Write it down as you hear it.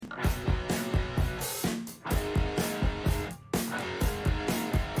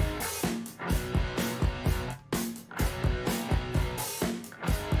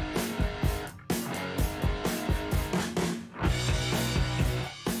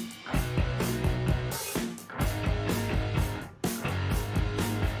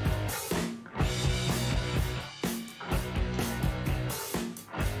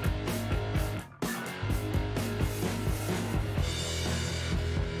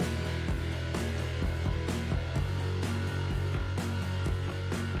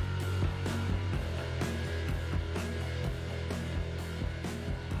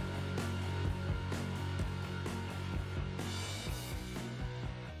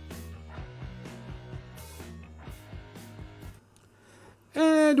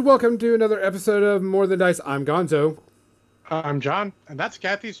And welcome to another episode of More Than Dice. I'm Gonzo. I'm John, and that's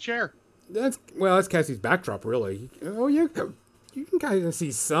Kathy's chair. That's Cassie's backdrop, really. Oh, you can kind of see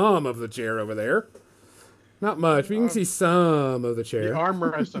some of the chair over there. Not much, but you can see some of the chair. The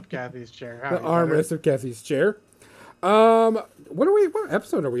armrest of Kathy's chair. The armrest of Kathy's chair. What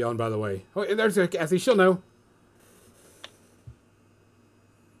episode are we on, by the way? Oh, there's Kathy. She'll know.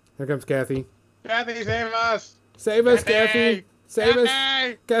 Here comes Kathy. Kathy, save us! Save us, Kathy! Save us!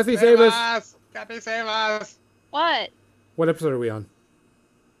 Kathy, save us! Kathy, save us! What? What episode are we on?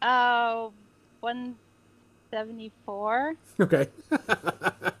 174. Okay.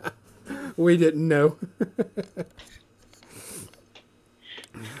 We didn't know.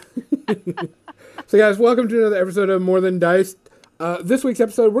 So guys, welcome to another episode of More Than Dice. This week's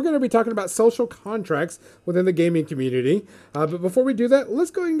episode, we're going to be talking about social contracts within the gaming community. But before we do that, let's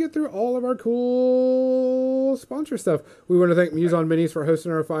go ahead and get through all of our cool sponsor stuff. We want to thank Muson Minis for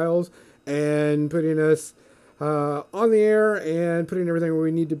hosting our files and putting us on the air and putting everything where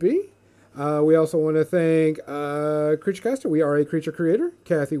we need to be. We also want to thank Creaturecaster. We are a creature creator.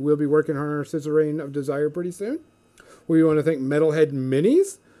 Kathy will be working on her Scissor Reign of Desire pretty soon. We want to thank Metalhead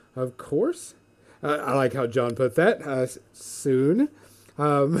Minis, of course. I like how John put that. Soon.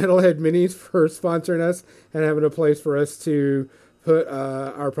 Metalhead Minis for sponsoring us and having a place for us to put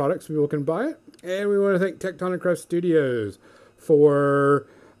our products so people can buy it. And we want to thank Tectonic Craft Studios for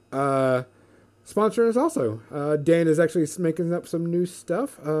sponsoring us also. Dan is actually making up some new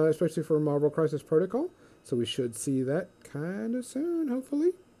stuff, especially for Marvel Crisis Protocol. So we should see that kind of soon,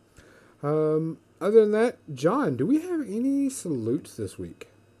 hopefully. Other than that, John, do we have any salutes this week?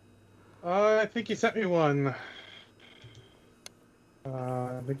 I think he sent me one.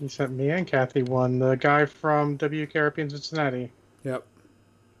 I think he sent me and Kathy one. The guy from WKRP in Cincinnati. Yep.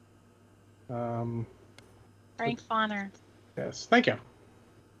 Frank Bonner. Yes, thank you.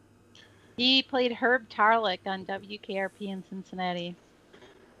 He played Herb Tarlick on WKRP in Cincinnati.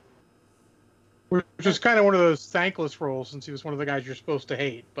 Which is kind of one of those thankless roles since he was one of the guys you're supposed to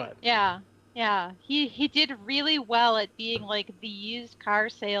hate, but... Yeah. He did really well at being like the used car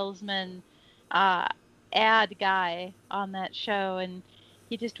salesman ad guy on that show, and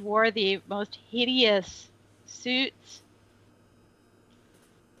he just wore the most hideous suits.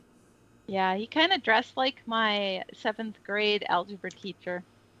 Yeah, he kind of dressed like my 7th grade algebra teacher.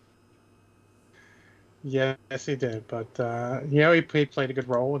 Yes, he did, but he played a good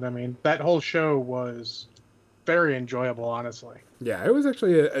role, and I mean, that whole show was very enjoyable, honestly. Yeah, it was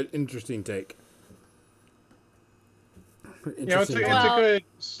actually an interesting take. It's a good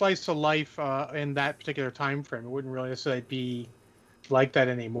slice of life in that particular time frame. It wouldn't really necessarily be like that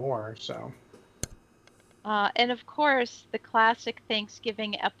anymore. So, and of course, the classic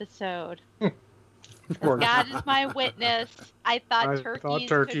Thanksgiving episode. God is my witness. I thought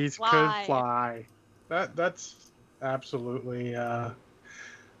turkeys could fly. That's absolutely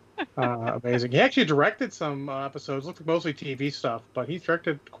amazing. He actually directed some episodes. Looked like mostly TV stuff, but he's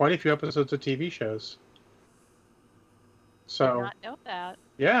directed quite a few episodes of TV shows. So, I did not know that.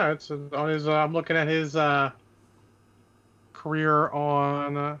 Yeah, it's on his. I'm looking at his career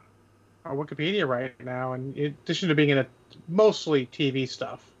on Wikipedia right now, and in addition to being in mostly TV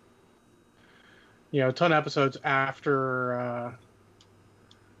stuff, a ton of episodes after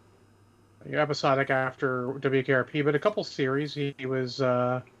episodic after WKRP, but a couple series he was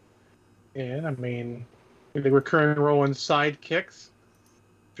in. I mean, the recurring role in Sidekicks,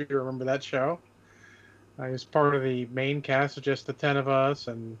 if you remember that show. He was part of the main cast of just the 10 of us,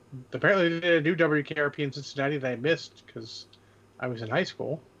 and apparently they did a new WKRP in Cincinnati that I missed because I was in high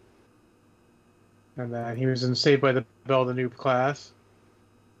school. And then he was in Saved by the Bell, the new class.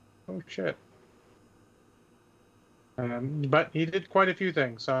 Oh, shit. But he did quite a few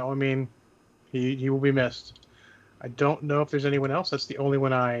things, so, I mean, he will be missed. I don't know if there's anyone else. That's the only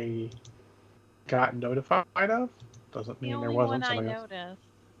one I got notified of. Doesn't mean there wasn't something else. Noticed.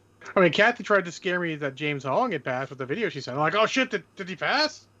 I mean, Kathy tried to scare me that James Hong had passed with the video she sent. I'm like, oh shit, did he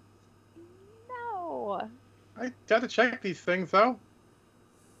pass? No. I had to check these things, though.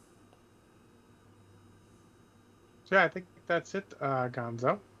 So yeah, I think that's it,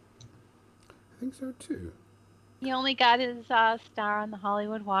 Gonzo. I think so, too. He only got his star on the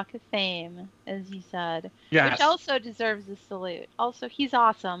Hollywood Walk of Fame, as he said. Yes. Which also deserves a salute. Also, he's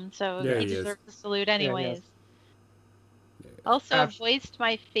awesome, so Yeah, he he deserves a salute anyways. Yeah, Also voiced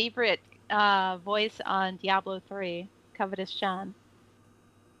my favorite voice on Diablo 3, Covetous John.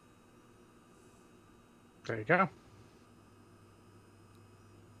 There you go.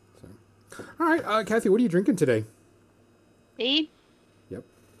 So, all right, Kathy, what are you drinking today? See? Yep.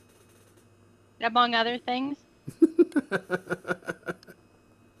 Among other things.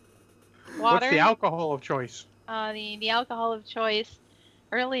 water. What's the alcohol of choice? The alcohol of choice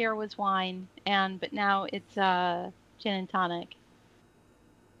earlier was wine, but now it's gin and tonic.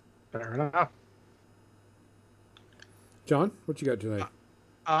 Fair enough. John, what you got tonight?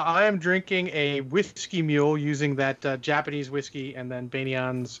 I am drinking a whiskey mule using that Japanese whiskey and then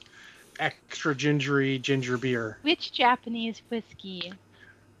Banyan's extra gingery ginger beer. Which Japanese whiskey?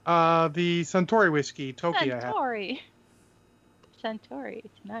 The Suntory whiskey, Tokyo. Suntory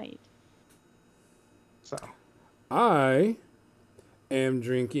tonight. So. I am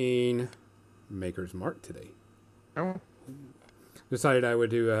drinking Maker's Mark today. Oh. Decided I would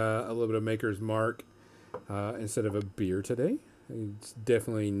do a little bit of Maker's Mark instead of a beer today. It's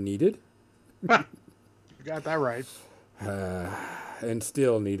definitely needed. You got that right. And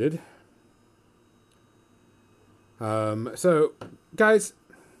still needed. So, guys,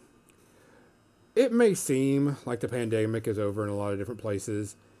 it may seem like the pandemic is over in a lot of different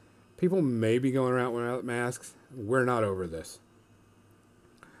places. People may be going around without masks. We're not over this.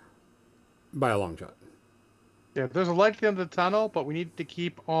 By a long shot. Yeah, there's a light at the end of the tunnel, but we need to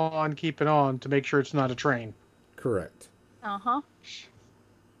keep on keeping on to make sure it's not a train. Correct. Uh-huh.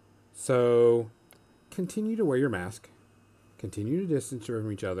 So, continue to wear your mask. Continue to distance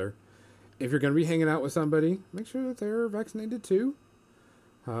from each other. If you're going to be hanging out with somebody, make sure that they're vaccinated too.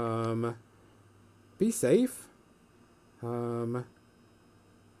 Be safe.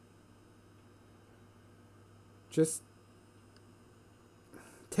 Just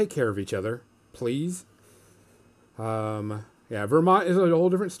take care of each other, please. Yeah, Vermont is a whole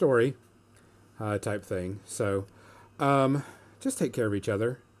different story type thing. So, just take care of each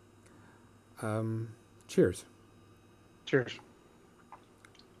other. Cheers. Cheers.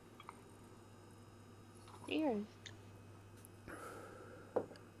 Cheers.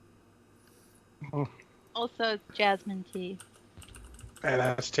 Oh. Also, it's jasmine tea. Yeah,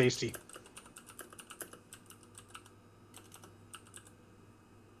 that's tasty.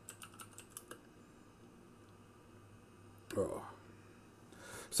 Oh.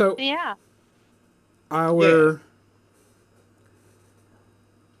 So, Yeah. our...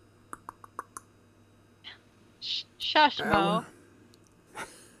 Shush, Mo.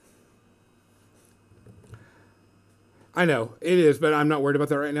 I know, it is, but I'm not worried about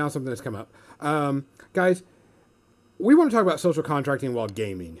that right now. Something has come up. Guys, we want to talk about social contracting while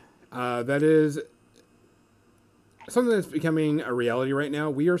gaming. That is something that's becoming a reality right now.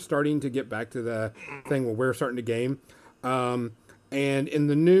 We are starting to get back to the thing where we're starting to game. And in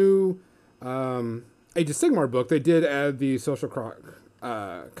the new Age of Sigmar book, they did add the social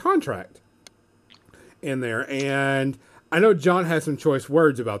contract in there. And I know John has some choice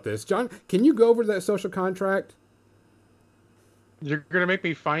words about this. John, can you go over that social contract? You're going to make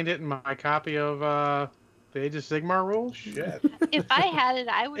me find it in my copy of the Age of Sigmar rules? Shit. If I had it,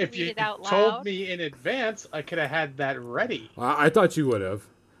 I would If read you it out loud. told me in advance, I could have had that ready. I thought you would have,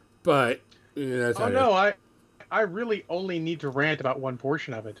 but that's how Oh, it no, is. I really only need to rant about one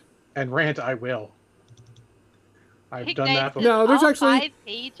portion of it. And rant I will. I've Hey, done guys, that before. No, there's all actually- 5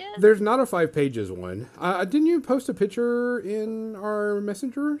 pages? There's not a 5 pages one. Didn't you post a picture in our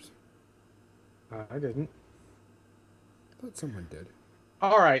messengers? I didn't. I thought someone did.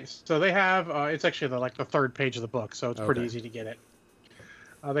 All right, so they have, it's actually the third page of the book, so it's pretty Okay. easy to get it.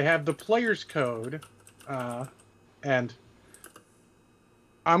 They have the player's code, and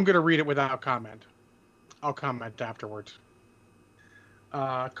I'm going to read it without comment. I'll comment afterwards.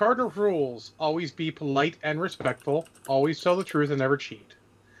 Cardinal rules: always be polite and respectful, always tell the truth and never cheat.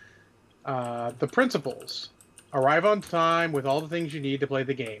 The principles: arrive on time with all the things you need to play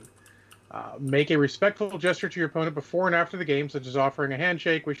the game. Make a respectful gesture to your opponent before and after the game, such as offering a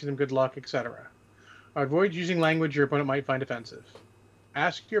handshake, wishing them good luck, etc. Avoid using language your opponent might find offensive.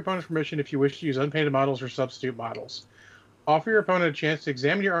 Ask your opponent's permission if you wish to use unpainted models or substitute models. Offer your opponent a chance to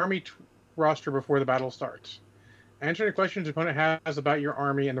examine your army roster before the battle starts. Answer any questions your opponent has about your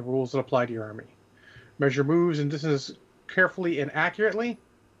army and the rules that apply to your army. Measure moves and distances carefully and accurately.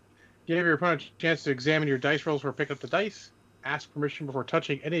 Give your opponent a chance to examine your dice rolls before picking up the dice. Ask permission before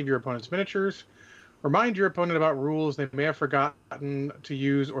touching any of your opponent's miniatures. Remind your opponent about rules they may have forgotten to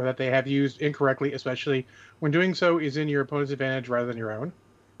use or that they have used incorrectly, especially when doing so is in your opponent's advantage rather than your own.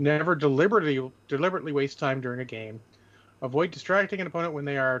 Never deliberately waste time during a game. Avoid distracting an opponent when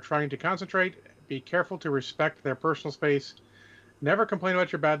they are trying to concentrate. Be careful to respect their personal space. Never complain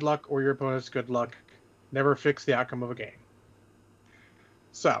about your bad luck or your opponent's good luck. Never fix the outcome of a game.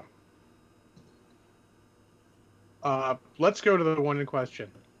 So, let's go to the one in question.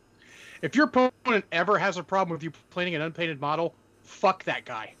 If your opponent ever has a problem with you playing an unpainted model, fuck that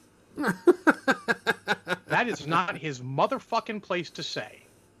guy. That is not his motherfucking place to say.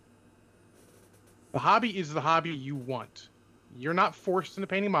 The hobby is the hobby you want. You're not forced into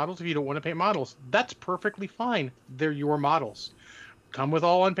painting models if you don't want to paint models. That's perfectly fine. They're your models. Come with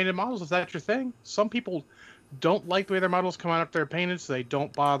all unpainted models if that's your thing. Some people don't like the way their models come out after they're painted, so they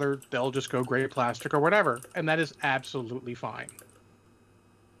don't bother. They'll just go gray plastic or whatever, and that is absolutely fine.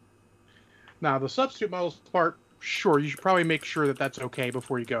 Now, the substitute models part, sure, you should probably make sure that that's okay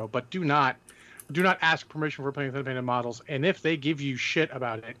before you go, but do not ask permission for playing with unpainted models, and if they give you shit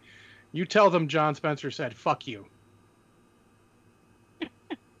about it, you tell them John Spencer said, fuck you.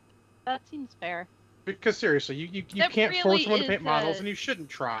 That seems fair. Because seriously, you can't really force someone to paint models, and you shouldn't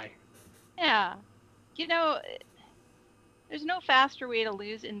try. Yeah. You know, there's no faster way to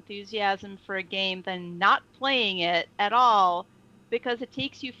lose enthusiasm for a game than not playing it at all, because it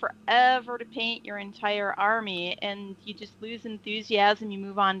takes you forever to paint your entire army, and you just lose enthusiasm, you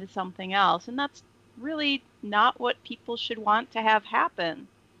move on to something else, and that's really not what people should want to have happen.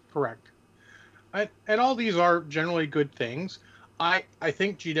 Correct. And all these are generally good things. I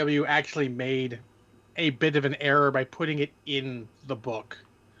think GW actually made a bit of an error by putting it in the book.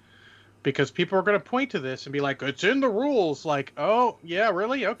 Because people are going to point to this and be like, it's in the rules. Like, oh, yeah,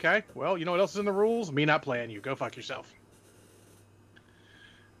 really? Okay. Well, you know what else is in the rules? Me not playing you. Go fuck yourself.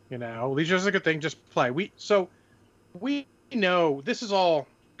 You know, these are just a good thing. Just play. We know this is all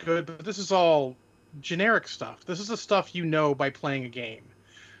good, but this is all generic stuff. This is the stuff you know by playing a game.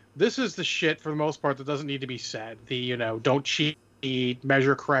 This is the shit, for the most part, that doesn't need to be said. The, you know, don't cheat,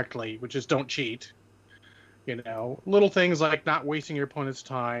 measure correctly, which is don't cheat. You know, little things like not wasting your opponent's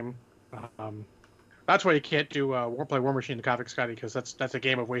time. That's why you can't do play War Machine to Coptic Scotty, because that's a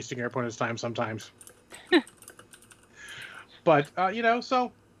game of wasting your opponent's time sometimes. But, you know,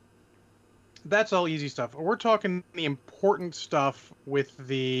 so that's all easy stuff. We're talking the important stuff with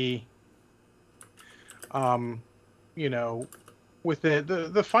the, you know, with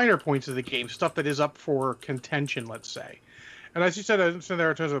the finer points of the game, stuff that is up for contention, let's say. And as you said, there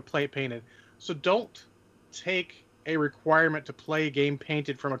are terms of play it painted. So don't take a requirement to play a game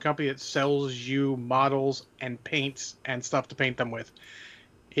painted from a company that sells you models and paints and stuff to paint them with.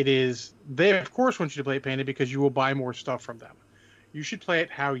 It is, they of course want you to play it painted because you will buy more stuff from them. You should play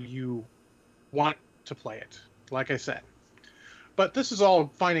it how you want to play it, like I said. But this is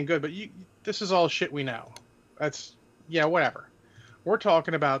all fine and good, but this is all shit we know. That's, yeah, whatever. We're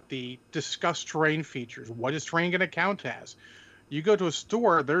talking about the discussed terrain features. What is terrain going to count as? You go to a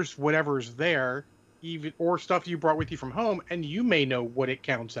store, there's whatever's there, even or stuff you brought with you from home, and you may know what it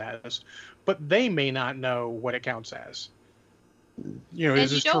counts as, but they may not know what it counts as. You know,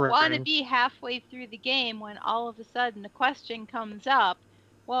 and you don't want to be halfway through the game when all of a sudden a question comes up.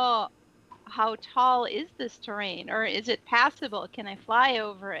 Well, how tall is this terrain? Or is it passable? Can I fly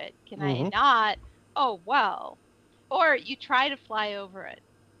over it? Can I not? Oh, well. Or you try to fly over it,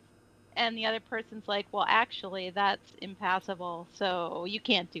 and the other person's like, well, actually, that's impassable, so you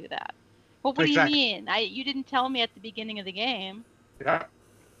can't do that. Well, what do you mean? You didn't tell me at the beginning of the game. Yeah.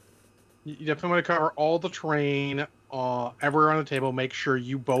 You definitely want to cover all the terrain everywhere on the table. Make sure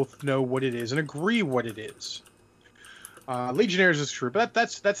you both know what it is and agree what it is. Legionnaires is true, but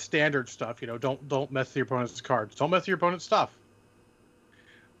that's standard stuff. You know, don't mess with your opponent's cards. Don't mess with your opponent's stuff.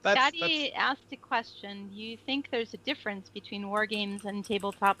 Daddy asked a question. Do you think there's a difference between war games and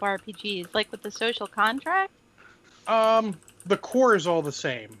tabletop RPGs, like with the social contract? The core is all the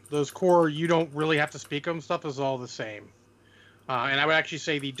same. Those core, you don't really have to speak them. Stuff is all the same. And I would actually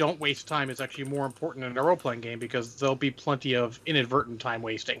say the don't waste time is actually more important in a role-playing game because there'll be plenty of inadvertent time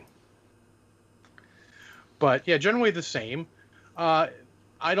wasting. But yeah, generally the same. I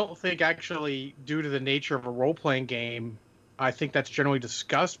don't think actually, due to the nature of a role-playing game, I think that's generally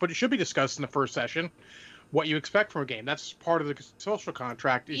discussed, but it should be discussed in the first session. What you expect from a game. That's part of the social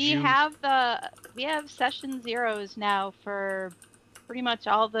contract. We have session zeros now for pretty much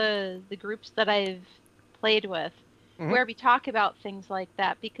all the groups that I've played with, where we talk about things like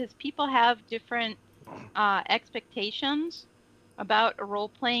that because people have different expectations about a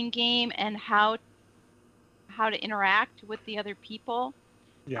role-playing game and how to interact with the other people.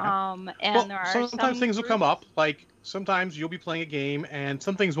 Yeah. And there are sometimes things will come up. Like sometimes you'll be playing a game and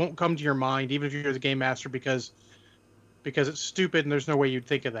some things won't come to your mind, even if you're the game master, because it's stupid and there's no way you'd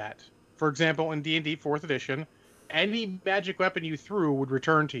think of that. For example, in D&D 4th edition, any magic weapon you threw would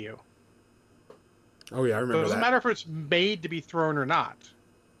return to you. Oh yeah, I remember that. So it doesn't matter if it's made to be thrown or not,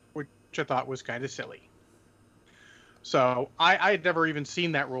 which I thought was kind of silly. So I had never even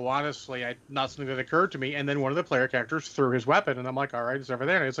seen that rule, honestly. Not something that occurred to me. And then one of the player characters threw his weapon, and I'm like, all right, it's over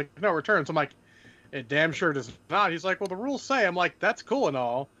there. And he's like, no, returns. I'm like, it damn sure does not. He's like, well, the rules say. I'm like, that's cool and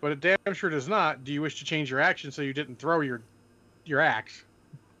all, but it damn sure does not. Do you wish to change your action so you didn't throw your axe?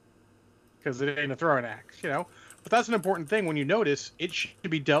 because it ain't a throwing axe, But that's an important thing. When you notice, it should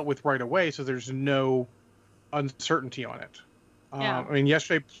be dealt with right away, so there's no uncertainty on it. Yeah. I mean,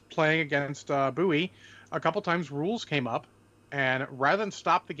 yesterday playing against Bowie, a couple times rules came up, and rather than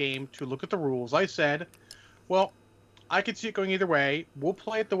stop the game to look at the rules, I said, well, I could see it going either way. We'll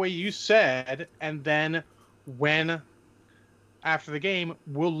play it the way you said, and then after the game,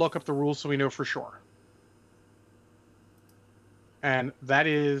 we'll look up the rules so we know for sure. And that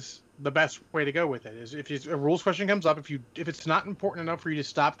is the best way to go with it. Is if a rules question comes up, if it's not important enough for you to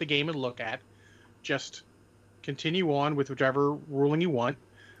stop the game and look at, just continue on with whichever ruling you want,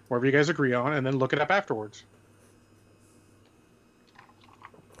 wherever you guys agree on, and then look it up afterwards.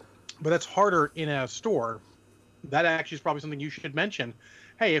 But that's harder in a store. That actually is probably something you should mention.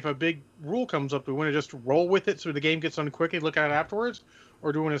 Hey, if a big rule comes up, do we want to just roll with it so the game gets done quickly, look at it afterwards?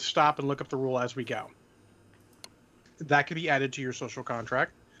 Or do we want to stop and look up the rule as we go? That could be added to your social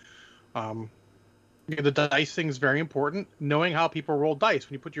contract. The dice thing is very important. Knowing how people roll dice.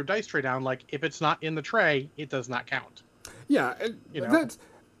 When you put your dice tray down, like, if it's not in the tray, it does not count. Yeah,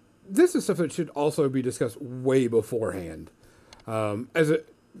 this is stuff that should also be discussed way beforehand.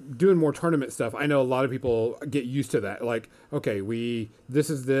 Doing more tournament stuff, I know a lot of people get used to that. Like, okay, this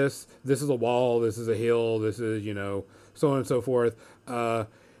is a wall, this is a hill, this is, so on and so forth.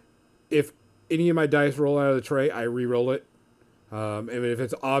 If any of my dice roll out of the tray, I re-roll it. And if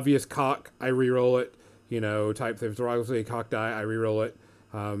it's obvious cock, I re-roll it, type thing. If it's obviously a cock die, I re-roll it,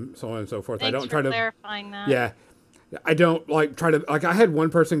 so on and so forth. Thanks I don't for try to clarifying that. Yeah. I don't I had one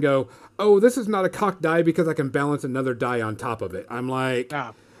person go, oh, this is not a cock die because I can balance another die on top of it. I'm like,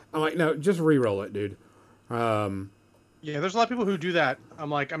 no, just re-roll it, dude. Yeah, there's a lot of people who do that. I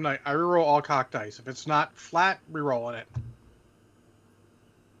re-roll all cock dice. If it's not flat, re-rolling it.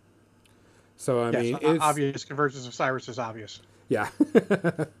 So, I mean, it's obvious. Convergence of Cyrus is obvious. Yeah.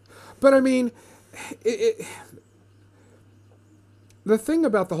 But, I mean, the thing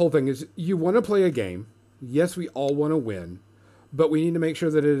about the whole thing is you want to play a game. Yes, we all want to win. But we need to make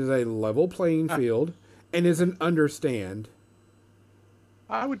sure that it is a level playing field and is an understand.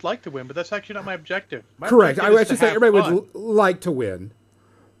 I would like to win, but that's actually not my objective. Correct. I would say everybody would like to win.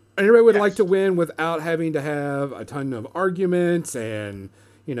 And everybody would like to win without having to have a ton of arguments and,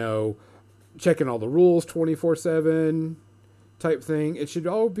 checking all the rules 24/7 type thing. It should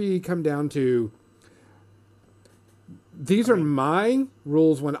all come down to these are my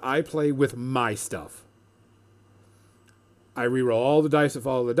rules when I play with my stuff. I reroll all the dice that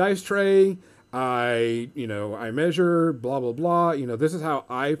follow the dice tray. I measure, blah, blah, blah. This is how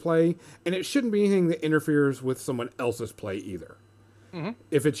I play. And it shouldn't be anything that interferes with someone else's play either. Mm-hmm.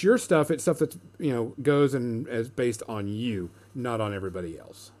 If it's your stuff, it's stuff that, goes and is based on you, not on everybody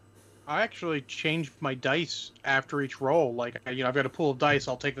else. I actually change my dice after each roll. Like, I've got a pool of dice.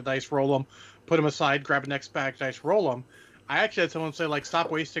 I'll take the dice, roll them, put them aside, grab the next bag of dice, roll them. I actually had someone say,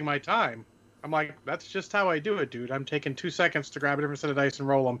 stop wasting my time. I'm like, that's just how I do it, dude. I'm taking 2 seconds to grab a different set of dice and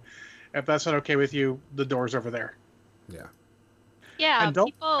roll them. If that's not okay with you, the door's over there. Yeah. Yeah,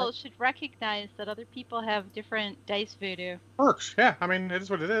 people should recognize that other people have different dice voodoo. Works, yeah. I mean, it is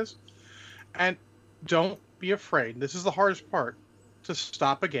what it is. And don't be afraid. This is the hardest part. To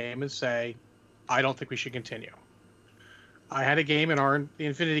stop a game and say, I don't think we should continue. I had a game in the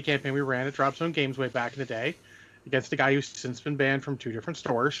Infinity campaign we ran at Drop Zone Games way back in the day against a guy who's since been banned from 2 different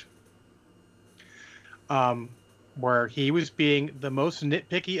stores. Where he was being the most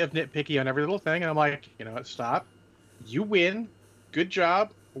nitpicky of nitpicky on every little thing. And I'm like, stop. You win. Good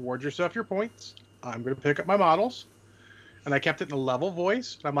job. Award yourself your points. I'm going to pick up my models. And I kept it in a level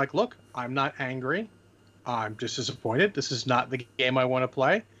voice. And I'm like, look, I'm not angry. I'm just disappointed. This is not the game I want to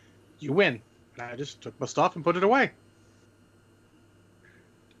play. You win. And I just took my stuff and put it away.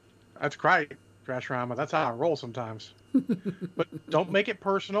 That's great, Trash Rama. That's how I roll sometimes. But don't make it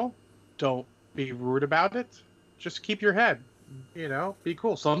personal. Don't be rude about it. Just keep your head. Be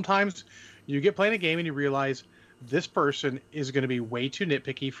cool. Sometimes you get playing a game and you realize this person is going to be way too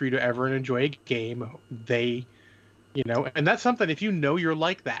nitpicky for you to ever enjoy a game. And that's something, if you're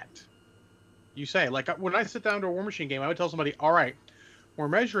like that, you say, when I sit down to a War Machine game, I would tell somebody, all right, we're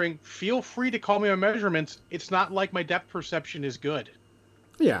measuring. Feel free to call me on measurements. It's not like my depth perception is good.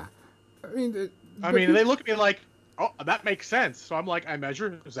 Yeah. I mean, they look at me like, oh, that makes sense. So I'm like, I measure.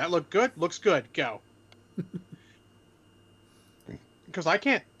 Does that look good? Looks good. Go. Because I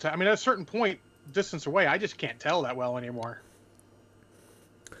can't, at a certain point, distance away, I just can't tell that well anymore.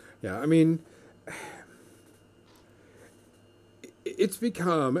 Yeah, it's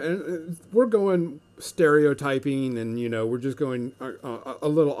become, and we're going stereotyping and, we're just going a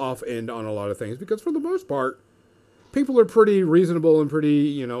little off end on a lot of things because for the most part, people are pretty reasonable and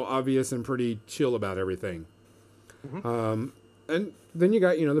pretty, obvious and pretty chill about everything. And then you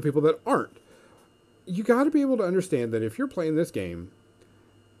got, the people that aren't. You got to be able to understand that if you're playing this game,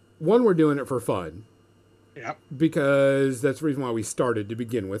 one, we're doing it for fun. Yep. Because that's the reason why we started to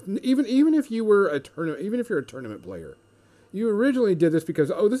begin with. Even if you were even if you're a tournament player, you originally did this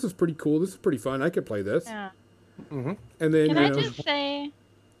because, oh, this is pretty cool. This is pretty fun. I could play this. Yeah. Mm-hmm. And then Can I just say,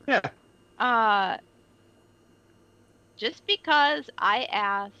 just because I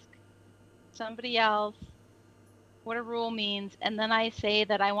ask somebody else what a rule means, and then I say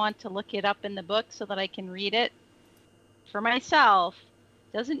that I want to look it up in the book so that I can read it for myself,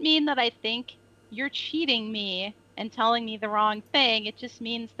 doesn't mean that I think you're cheating me and telling me the wrong thing. It just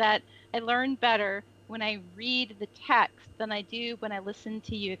means that I learn better when I read the text than I do when I listen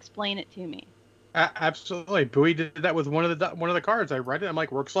to you explain it to me. Absolutely. Bowie did that with one of the cards. I read it. I'm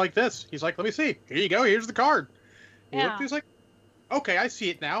like, works like this. He's like, let me see. Here you go. Here's the card. He's like, okay, I see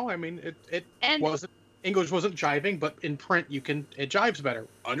it now. I mean, English wasn't jiving, but in print it jives better.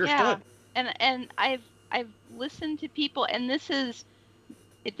 Understood. Yeah. And I've listened to people, and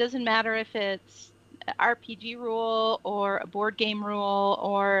it doesn't matter if it's an RPG rule or a board game rule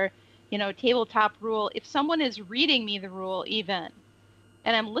or, tabletop rule. If someone is reading me the rule even,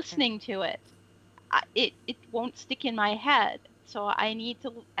 and I'm listening to it, it won't stick in my head. So I need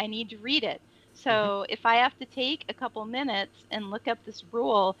to read it. So if I have to take a couple minutes and look up this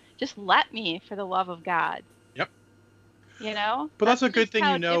rule, just let me, for the love of God. Yep. But that's a good thing,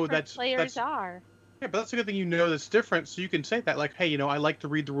 players are. Yeah, but that's a good thing that's different, so you can say that, like, hey, I like to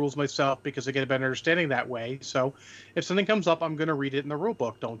read the rules myself because I get a better understanding that way. So if something comes up, I'm going to read it in the rule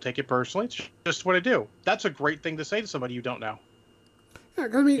book. Don't take it personally. It's just what I do. That's a great thing to say to somebody you don't know. Yeah,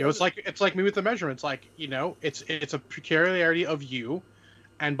 I mean, it's like me with the measurements. Like, it's a peculiarity of you,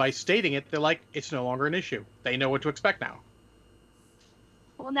 and by stating it, they're like, it's no longer an issue. They know what to expect now.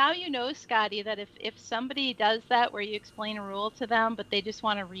 Well, now you know, Scotty, that if somebody does that where you explain a rule to them, but they just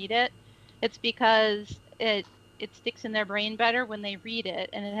want to read it, it's because it sticks in their brain better when they read it,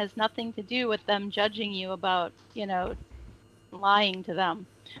 and it has nothing to do with them judging you about, lying to them.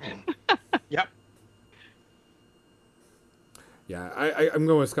 Yep. Yeah, I'm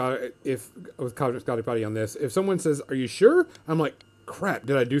going with Scotty Potty on this. If someone says, "Are you sure?" I'm like, "Crap!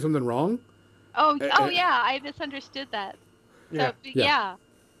 Did I do something wrong?" Yeah, I misunderstood that. Yeah. So, yeah.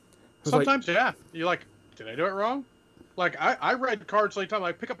 Sometimes, you're like, "Did I do it wrong?" Like, I read cards all the time.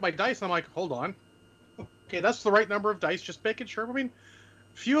 I pick up my dice, and I'm like, hold on. Okay, that's the right number of dice, just making sure. I mean,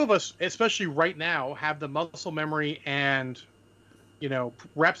 few of us, especially right now, have the muscle memory and,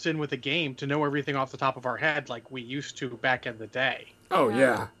 reps in with a game to know everything off the top of our head like we used to back in the day. Oh,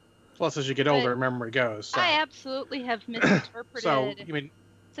 yeah. Plus, as you get older, memory goes. So. I absolutely have misinterpreted you mean,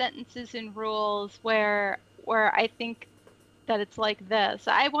 sentences and rules where I think that it's like this.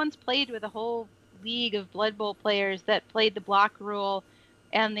 I once played with a whole league of Blood Bowl players that played the block rule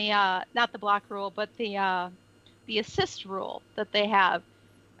and the not the block rule, but the assist rule that they have,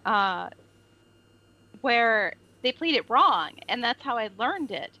 where they played it wrong, and that's how I learned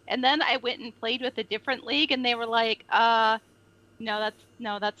it. And then I went and played with a different league, and they were like, no,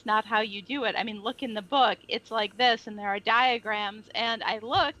 that's not how you do it. I mean, look in the book, it's like this, and there are diagrams. And I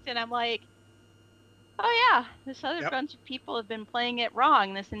looked, and I'm like, oh yeah, this other bunch of people have been playing it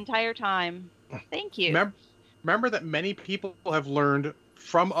wrong this entire time. Thank you. Remember that many people have learned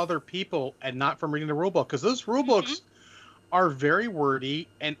from other people and not from reading the rule book, because those rule books are very wordy,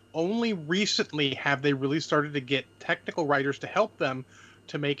 and only recently have they really started to get technical writers to help them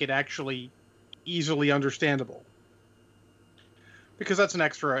to make it actually easily understandable. Because that's an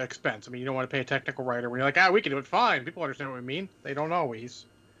extra expense. I mean, you don't want to pay a technical writer when you're like, we can do it fine. People understand what we mean. They don't always.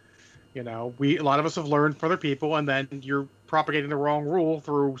 A lot of us have learned from other people, and then you're propagating the wrong rule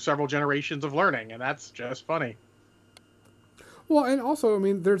through several generations of learning, and that's just funny. Well, and also, I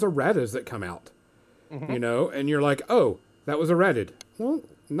mean, there's erratas that come out, and you're like, oh, that was errated. Well,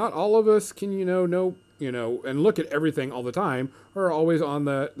 not all of us can, know, and look at everything all the time, or always on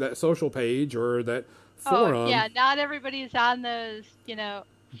that social page or that forum. Oh, yeah, not everybody's on those,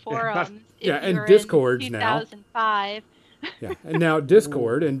 forums. And Discords now. 2005. Yeah, and now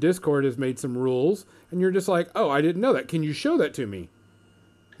Discord has made some rules, and you're just like, oh, I didn't know that. Can you show that to me?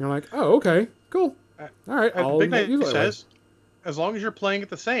 And you're like, oh, okay, cool. All right, I'll Big Night says, as long as you're playing it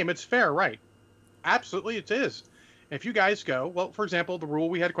the same, it's fair, right? Absolutely, it is. If you guys go, well, for example, the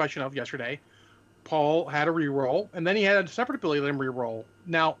rule we had a question of yesterday, Paul had a reroll, and then he had a separate ability to let him reroll.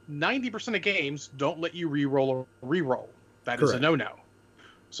 Now, 90% of games don't let you reroll a reroll. That Correct. Is a no-no.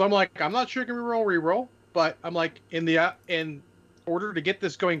 So I'm like, I'm not sure you can reroll. But I'm like, in order to get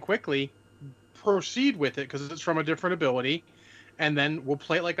this going quickly, proceed with it because it's from a different ability, and then we'll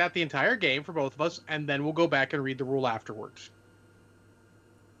play it like that the entire game for both of us, and then we'll go back and read the rule afterwards.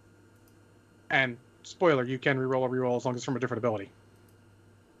 And spoiler, you can reroll a reroll as long as it's from a different ability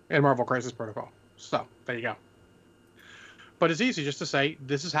in Marvel Crisis Protocol. So there you go. But it's easy just to say,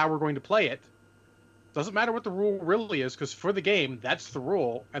 this is how we're going to play it. Doesn't matter what the rule really is, because for the game, that's the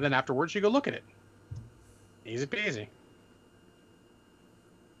rule. And then afterwards, you go look at it. Easy peasy.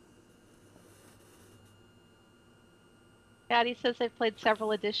 Patty says I've played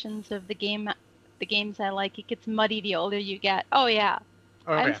several editions of the games I like. It gets muddy the older you get. Oh yeah.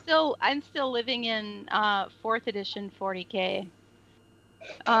 Okay. I'm still living in 4th edition 40K.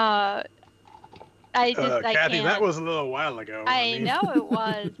 I Kathy, can't. that was a little while ago. I know it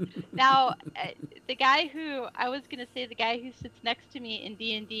was. Now, the guy who sits next to me in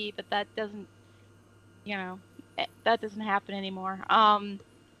D&D, but that doesn't, that doesn't happen anymore. But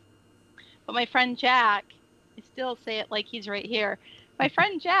my friend Jack, I still say it like he's right here. My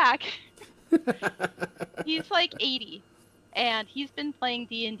friend Jack, he's like 80, and he's been playing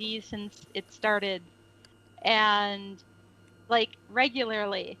D&D since it started, and like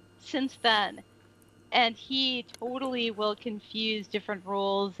regularly since then. And he totally will confuse different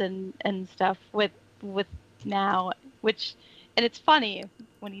rules and stuff with now, and it's funny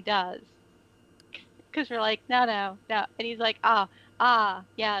when he does, because we're like, no, and he's like,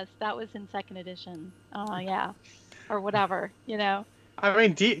 yes, that was in 2nd edition, yeah, or whatever, I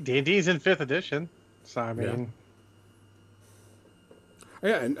mean, D&D's in 5th edition, so I mean,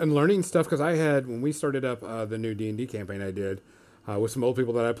 yeah, and learning stuff, because I had, when we started up the new D&D campaign I did with some old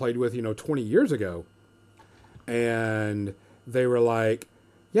people that I played with, 20 years ago. And they were like,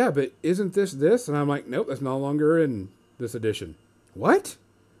 yeah, but isn't this? And I'm like, nope, that's no longer in this edition. What?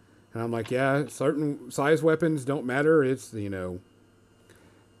 And I'm like, yeah, certain size weapons don't matter. It's,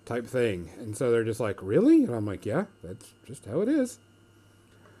 type thing. And so they're just like, really? And I'm like, yeah, that's just how it is.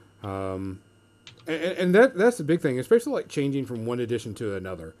 And that's the big thing, especially like changing from one edition to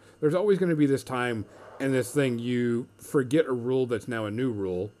another. There's always going to be this time and this thing you forget a rule that's now a new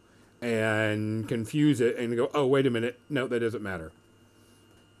rule, and confuse it and go, oh, wait a minute, no, that doesn't matter,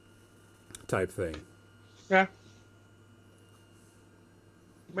 type thing. Yeah.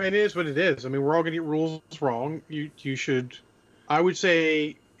 I mean, it is what it is. I mean, we're all going to get rules wrong. You should, I would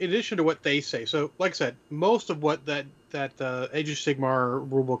say, in addition to what they say. So, like I said, most of what that Age of Sigmar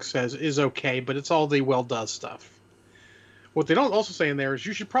rulebook says is okay, but it's all the well does stuff. What they don't also say in there is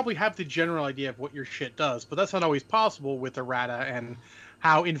you should probably have the general idea of what your shit does, but that's not always possible with errata and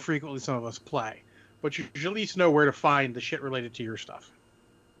how infrequently some of us play. But you should at least know where to find the shit related to your stuff.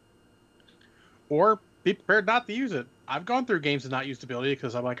 Or be prepared not to use it. I've gone through games and not used ability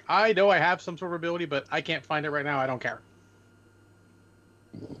because I'm like, I know I have some sort of ability, but I can't find it right now. I don't care.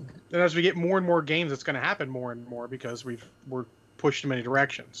 And as we get more and more games, it's going to happen more and more because we're pushed in many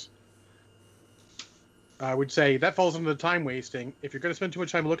directions. I would say that falls into the time wasting. If you're going to spend too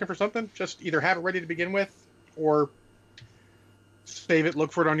much time looking for something, just either have it ready to begin with or save it,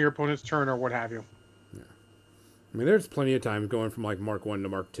 look for it on your opponent's turn, or what have you. Yeah. I mean, there's plenty of times going from like Mark 1 to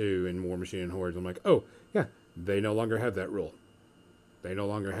Mark 2 in War Machine and Hordes. I'm like, oh, yeah, they no longer have that rule. I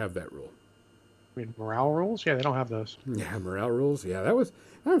mean, morale rules? Yeah, they don't have those. Yeah, morale rules. Yeah, I was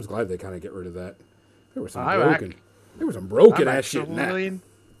glad they kind of get rid of that. There was some broken ass shit in that.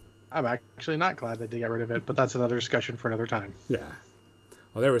 I'm actually not glad that they got rid of it, but that's another discussion for another time. Yeah.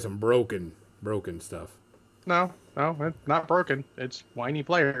 Well, there was some broken stuff. No, it's not broken. It's whiny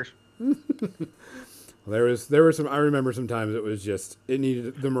players. There were some. I remember sometimes it was just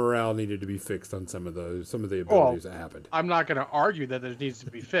the morale needed to be fixed on some of the abilities that happened. I'm not going to argue that it needs to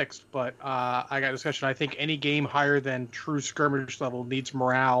be fixed, but I got a discussion. I think any game higher than true skirmish level needs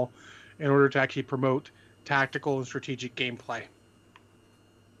morale in order to actually promote tactical and strategic gameplay,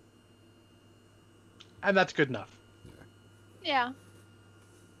 and that's good enough. Yeah.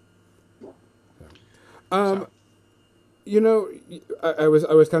 I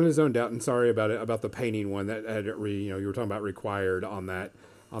was kind of zoned out, and sorry about the painting one that had you were talking about required on that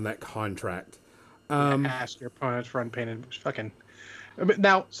contract. Ask your opponents for unpainted fucking.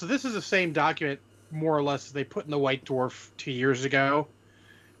 Now, so this is the same document more or less they put in the White Dwarf 2 years ago,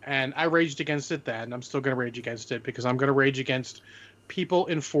 and I raged against it then. I'm still going to rage against it because I'm going to rage against people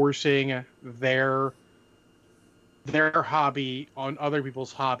enforcing their hobby on other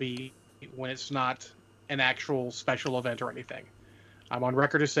people's hobby when it's not an actual special event or anything. I'm on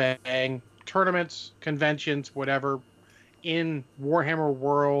record as saying tournaments, conventions, whatever, in Warhammer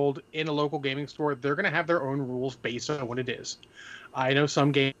World, in a local gaming store, they're going to have their own rules based on what it is. I know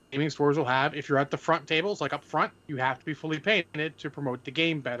some games gaming stores will have, if you're at the front tables, like up front, you have to be fully painted to promote the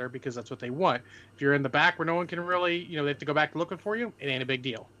game better because that's what they want. If you're in the back where no one can really, they have to go back looking for you, it ain't a big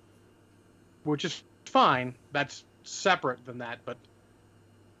deal. Which is fine. That's separate than that, but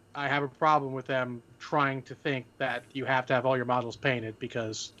I have a problem with them trying to think that you have to have all your models painted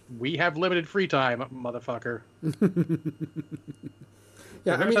because we have limited free time, motherfucker.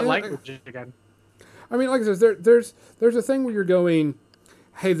 Yeah, there's that language again. I mean, like I said, there's a thing where you're going,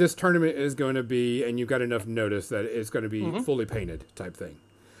 hey, this tournament is going to be, and you've got enough notice that it's going to be fully painted type thing.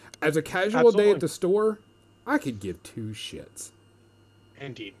 As a casual day at the store, I could give two shits.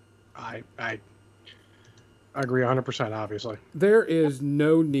 Indeed. I agree 100%, obviously. There is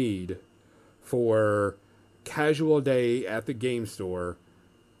no need for casual day at the game store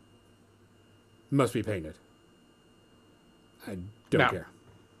must be painted. I don't care.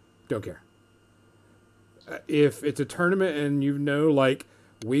 Don't care. If it's a tournament and you know, like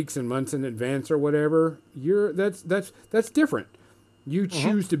weeks and months in advance or whatever, that's different. You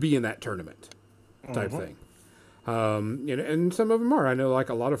choose to be in that tournament type thing. And some of them are. I know, like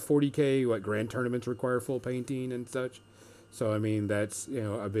a lot of 40K grand tournaments require full painting and such. So I mean, that's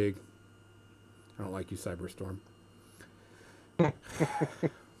a big. I don't like you, Cyberstorm.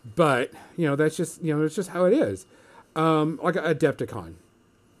 But that's just it's just how it is. Like Adepticon,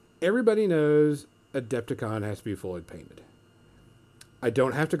 everybody knows Adepticon has to be fully painted. I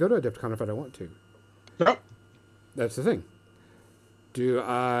don't have to go to Adepticon if I don't want to. Nope. That's the thing. Do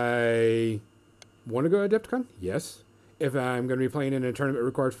I want to go to Adepticon? Yes. If I'm going to be playing in a tournament that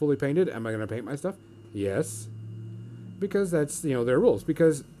requires fully painted, am I going to paint my stuff? Yes. Because that's, their rules.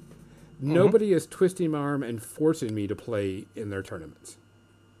 Because nobody is twisting my arm and forcing me to play in their tournaments.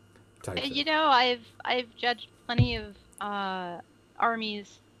 I've judged plenty of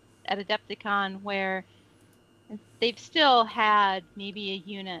armies at Adepticon where they've still had maybe a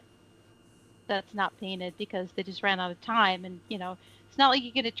unit that's not painted because they just ran out of time. And, it's not like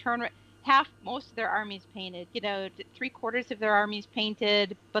you get a turn... most of their armies painted, 3/4 of their armies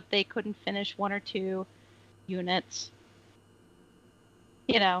painted, but they couldn't finish 1 or 2 units.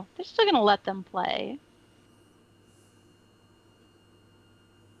 They're still going to let them play.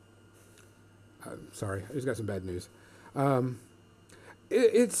 Sorry, I just got some bad news.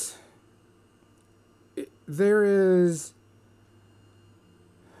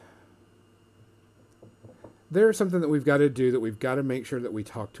 There's something that we've got to do, that we've got to make sure that we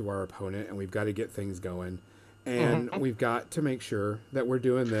talk to our opponent, and we've got to get things going, and we've got to make sure that we're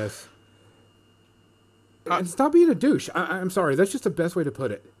doing this. And stop being a douche. I'm sorry, that's just the best way to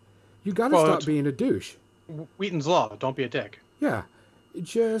put it. You got to stop being a douche. Wheaton's Law, don't be a dick. Yeah,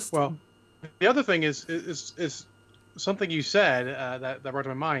 just... Well, the other thing is something you said that brought to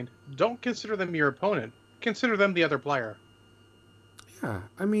my mind. Don't consider them your opponent. Consider them the other player. Yeah,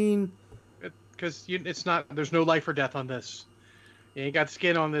 I mean... Because it's not. There's no life or death on this. You ain't got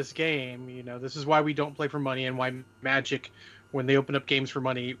skin on this game. This is why we don't play for money, and why Magic, when they opened up games for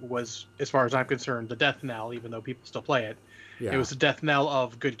money, was, as far as I'm concerned, the death knell. Even though people still play it, It was the death knell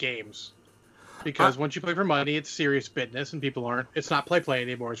of good games. Because once you play for money, it's serious business, and people aren't. It's not play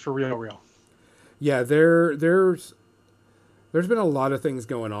anymore. It's for real. Yeah, there's been a lot of things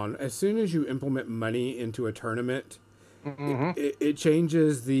going on. As soon as you implement money into a tournament. It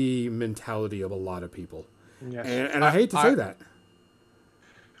changes the mentality of a lot of people. Yes. And I hate to say that.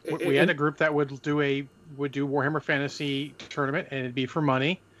 We had a group that would do Warhammer Fantasy tournament, and it'd be for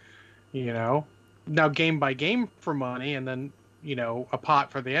money. Now game by game for money, and then a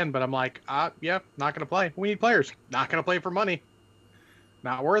pot for the end. But I'm like, not gonna play. We need players. Not gonna play for money.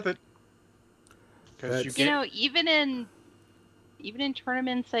 Not worth it. Because even in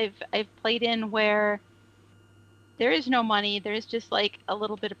tournaments I've played in where there is no money. There's just like a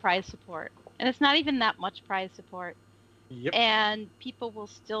little bit of prize support. And it's not even that much prize support. Yep. And people will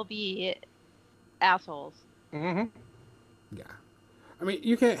still be assholes. Yeah. I mean,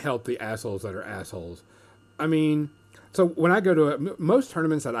 you can't help the assholes that are assholes. I mean, so when I go to most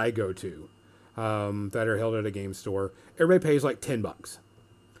tournaments that I go to that are held at a game store, everybody pays like $10,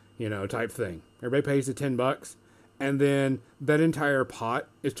 type thing. Everybody pays the $10, and then that entire pot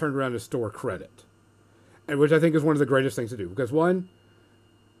is turned around to store credit. And which I think is one of the greatest things to do. Because one,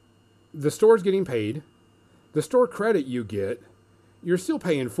 the store's getting paid. The store credit you get, you're still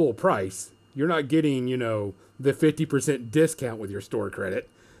paying full price. You're not getting, the 50% discount with your store credit.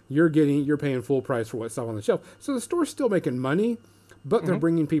 You're paying full price for what's on the shelf. So the store's still making money, but they're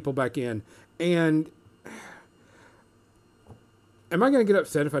bringing people back in. And am I going to get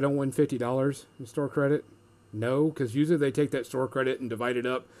upset if I don't win $50 in store credit? No, because usually they take that store credit and divide it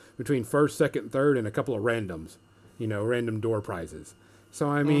up between first, second, third, and a couple of randoms, random door prizes So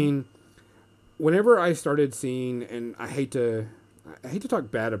I mean, whenever I started seeing, and I hate to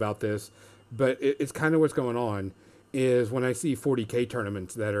talk bad about this, but it's kind of what's going on, is when I see 40K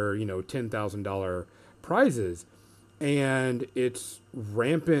tournaments that are, $10,000 prizes, and it's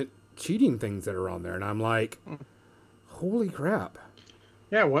rampant cheating things that are on there, and I'm like, holy crap.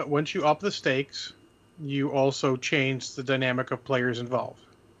 Yeah, once you up the stakes, you also change the dynamic of players involved.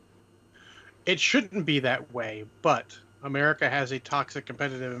 It shouldn't be that way, but America has a toxic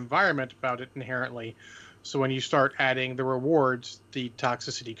competitive environment about it inherently. So when you start adding the rewards, the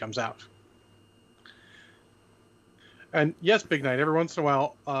toxicity comes out. And yes, Big Night, every once in a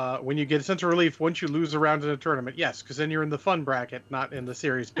while, when you get a sense of relief, once you lose a round in a tournament, yes, because then you're in the fun bracket, not in the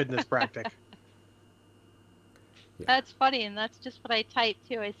serious business bracket. Yeah. That's funny, and that's just what I typed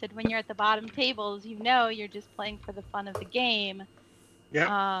too. I said, when you're at the bottom tables, you're just playing for the fun of the game.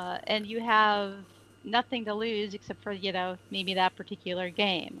 Yeah. And you have nothing to lose except for, maybe that particular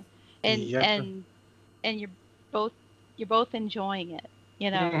game. And and you're both enjoying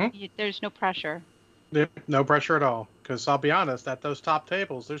it. There's no pressure. No pressure at all. Because I'll be honest, at those top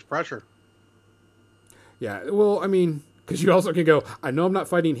tables, there's pressure. Yeah, well, I mean, because you also can go, I know I'm not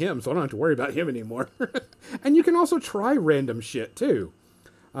fighting him, so I don't have to worry about him anymore. And you can also try random shit, too.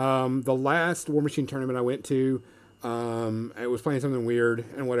 The last War Machine tournament I went to, I was playing something weird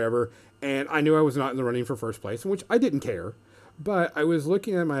and whatever, and I knew I was not in the running for first place, which I didn't care. But I was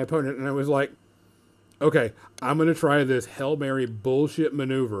looking at my opponent, and I was like, okay, I'm going to try this Hail Mary bullshit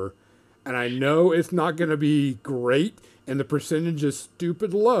maneuver, and I know it's not going to be great, and the percentage is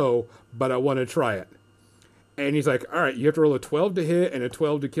stupid low, but I want to try it. And he's like, all right, you have to roll a 12 to hit and a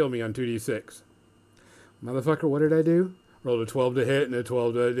 12 to kill me on 2d6. Motherfucker, what did I do? Rolled a 12 to hit and a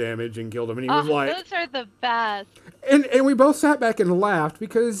 12 to damage and killed him. And he was like... those are the best. And we both sat back and laughed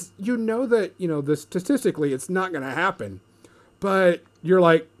because that, statistically it's not going to happen. But you're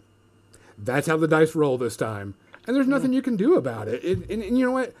like, that's how the dice roll this time. And there's nothing you can do about it. And you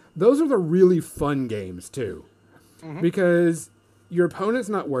know what? Those are the really fun games, too. Mm-hmm. Because your opponent's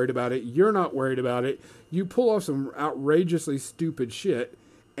not worried about it. You're not worried about it. You pull off some outrageously stupid shit.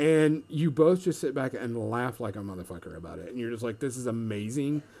 And you both just sit back and laugh like a motherfucker about it. And you're just like, this is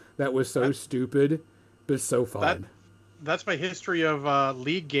amazing. That was so stupid, but so fun. That's my history of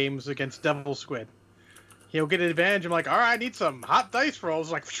league games against Devil Squid. He'll get an advantage. I'm like, all right, I need some hot dice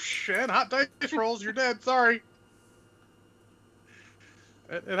rolls. Like, shit, hot dice rolls, you're dead. Sorry.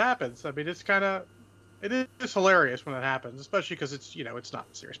 It happens. I mean, it is hilarious when it happens, especially because it's not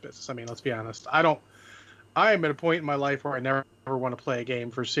serious business. I mean, let's be honest. I am at a point in my life where I never want to play a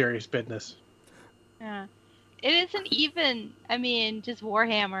game for serious business. Yeah. It isn't even, just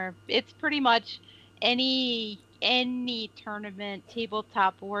Warhammer. It's pretty much any tournament,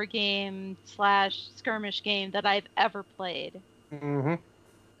 tabletop war game / skirmish game that I've ever played. Mm-hmm.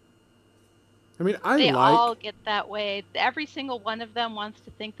 I mean, they all get that way. Every single one of them wants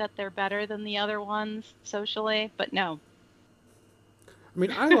to think that they're better than the other ones socially, but no. I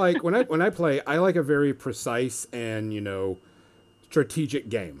mean, I like when I play, I like a very precise and strategic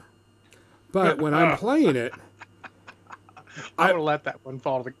game. But when I'm playing it, I'm gonna let that one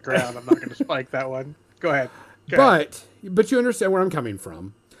fall to the ground. I'm not gonna spike that one. Go ahead. But you understand where I'm coming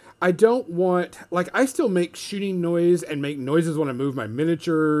from. I don't want I still make shooting noise and make noises when I move my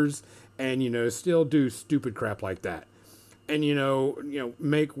miniatures, and still do stupid crap like that, and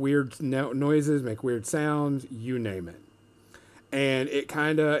make weird noises, make weird sounds, you name it. And it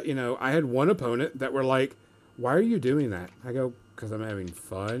kind of, I had one opponent that were like, why are you doing that? I go, because I'm having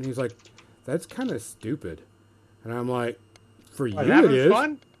fun. He's like, that's kind of stupid. And I'm like, for you it is.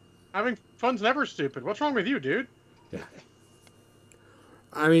 Fun? Having fun's never stupid. What's wrong with you, dude? Yeah.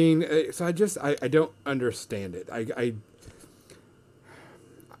 I mean, so I don't understand it.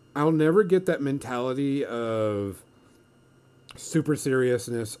 I'll never get that mentality of super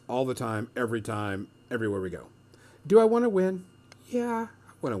seriousness all the time, every time, everywhere we go. Do I want to win? Yeah,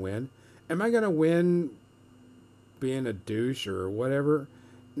 I want to win. Am I going to win being a douche or whatever?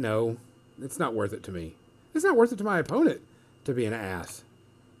 No, it's not worth it to me. It's not worth it to my opponent to be an ass.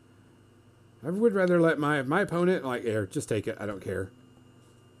 I would rather let my opponent, just take it. I don't care.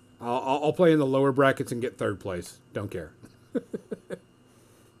 I'll play in the lower brackets and get third place. Don't care.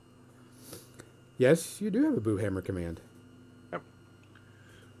 Yes, you do have a Boo Hammer command. Yep.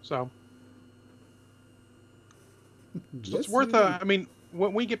 So Yes, it's worth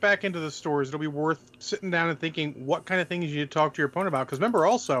when we get back into the stores, it'll be worth sitting down and thinking what kind of things you need to talk to your opponent about. Because remember,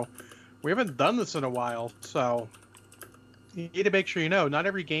 also, we haven't done this in a while, so you need to make sure not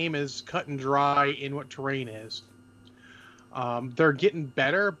every game is cut and dry in what terrain is. They're getting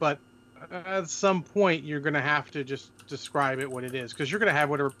better, but at some point you're going to have to just describe it what it is, because you're going to have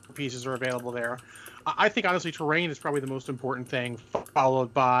whatever pieces are available there. I think honestly terrain is probably the most important thing,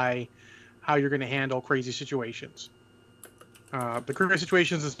 followed by how you're going to handle crazy situations. The crazy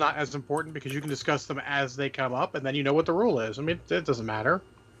situations is not as important because you can discuss them as they come up, and then you know what the rule is. I mean, it doesn't matter.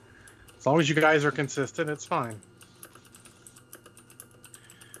 As long as you guys are consistent, it's fine.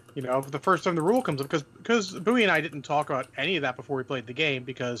 You know, the first time the rule comes up, because Bowie and I didn't talk about any of that before we played the game,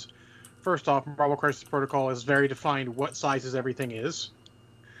 because first off, Marvel Crisis Protocol is very defined what sizes everything is.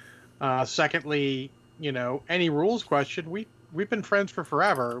 Secondly, you know, any rules question, we've been friends for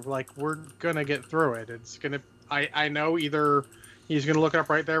forever. Like, we're gonna get through it. It's gonna. I know either he's gonna look it up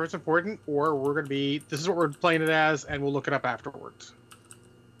right there if it's important, or we're gonna be. This is what we're playing it as, and we'll look it up afterwards.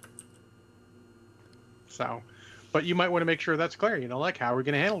 So, but you might want to make sure that's clear. You know, like, how are we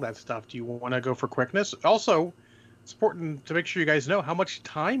gonna handle that stuff? Do you want to go for quickness? Also, it's important to make sure you guys know how much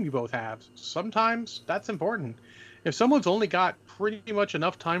time you both have. Sometimes that's important. If someone's only got pretty much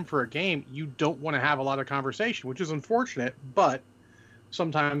enough time for a game, you don't want to have a lot of conversation, which is unfortunate, but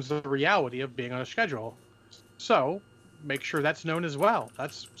sometimes the reality of being on a schedule. So make sure that's known as well.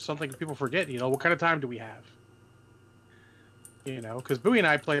 That's something people forget. You know, what kind of time do we have? You know, because Bowie and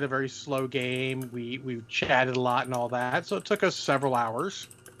I played a very slow game. We chatted a lot and all that, so it took us several hours,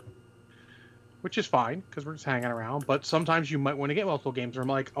 which is fine because we're just hanging around. But sometimes you might want to get multiple games. Where I'm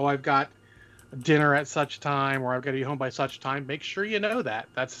like, oh, I've got dinner at such time, or I've got to be home by such time. Make sure you know that.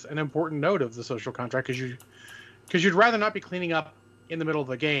 That's an important note of the social contract, because you'd rather not be cleaning up in the middle of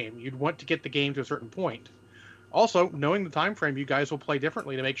the game. You'd want to get the game to a certain point. Also, knowing the time frame, you guys will play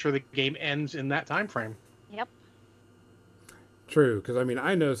differently to make sure the game ends in that time frame. Yep. True, because I mean,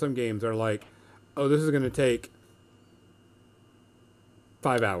 I know some games are like, oh, this is going to take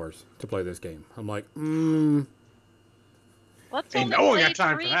 5 hours to play this game. I'm like, Let's Ain't only no one play got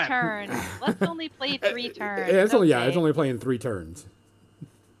time for 3 that. turns. Let's only play 3 turns. it's only Okay. it's only playing 3 turns.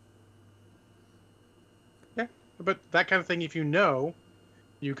 Yeah, but that kind of thing, if you know,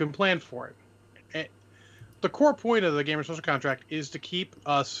 you can plan for it. The core point of the Gamer Social Contract is to keep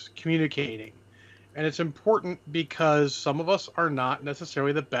us communicating. And it's important because some of us are not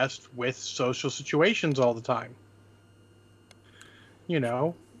necessarily the best with social situations all the time. You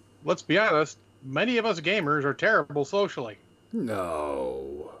know, let's be honest, many of us gamers are terrible socially.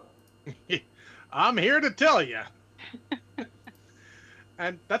 No. I'm here to tell you.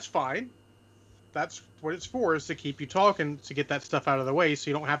 And that's fine. That's what it's for, is to keep you talking, to get that stuff out of the way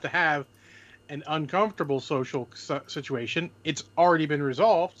so you don't have to have an uncomfortable social situation. It's already been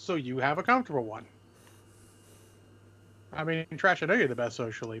resolved, so you have a comfortable one. I mean, Trash, I know you're the best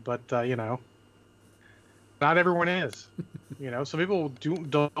socially, but, you know, not everyone is. You know, some people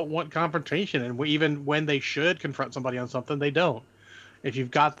don't want confrontation, and even when they should confront somebody on something, they don't. If you've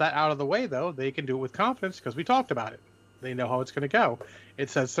got that out of the way, though, they can do it with confidence because we talked about it. They know how it's going to go. It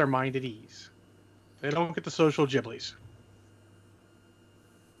sets their mind at ease. They don't get the social giblies.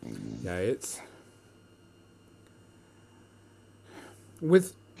 Yeah, it's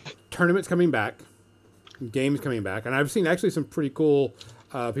with tournaments coming back, games coming back, and I've seen actually some pretty cool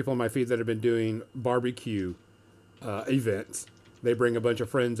people on my feed that have been doing barbecue events. They bring a bunch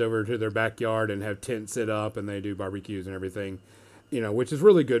of friends over to their backyard and have tents set up, and they do barbecues and everything, you know, which is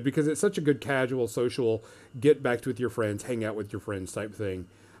really good because it's such a good casual, social, get back with your friends, hang out with your friends type thing.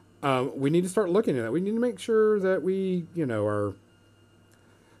 We need to start looking at that. We need to make sure that we, you know, are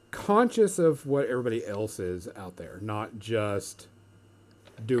conscious of what everybody else is out there, not just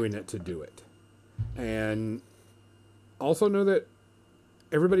doing it to do it. And also know that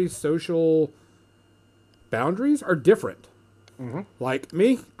everybody's social boundaries are different. Mm-hmm. Like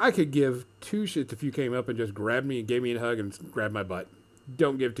me, I could give 2 shits if you came up and just grabbed me and gave me a hug and grabbed my butt.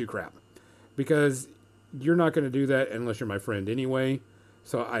 Don't give 2 crap. Because you're not going to do that unless you're my friend anyway.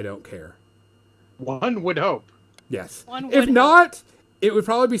 So I don't care. One would hope. Yes. If not, it would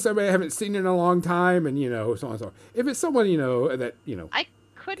probably be somebody I haven't seen in a long time, and, you know, so on and so on. If it's someone, you know, that, you know. I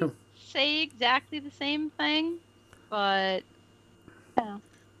couldn't say exactly the same thing, but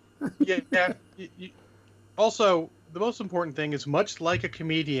Yeah. Also, the most important thing is, much like a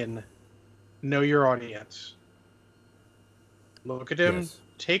comedian, know your audience. Look at him. Yes.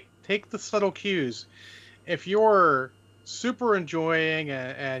 Take the subtle cues. If you're super enjoying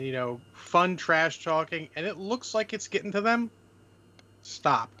and you know, fun trash talking, and it looks like it's getting to them,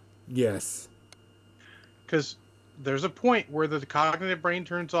 stop. Yes. Because there's a point where the cognitive brain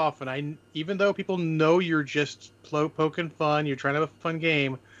turns off, and even though people know you're just poking fun, you're trying to have a fun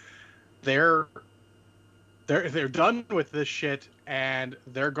game, they're done with this shit, and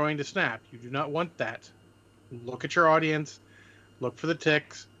they're going to snap. You do not want that. Look at your audience. Look for the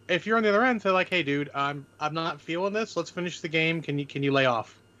ticks. if you're on the other end, say like, "Hey, dude, I'm not feeling this. Let's finish the game. Can you lay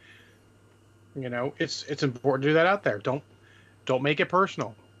off?" You know, it's important to do that out there. Don't make it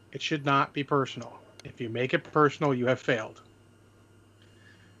personal. It should not be personal. If you make it personal, you have failed.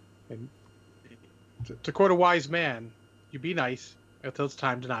 And to quote a wise man, you be nice until it's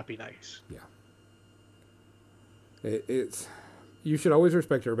time to not be nice. Yeah. It's you should always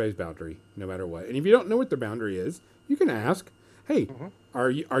respect everybody's boundary, no matter what. And if you don't know what their boundary is, you can ask, "Hey, are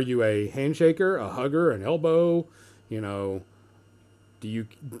you a handshaker, a hugger, an elbow? You know, do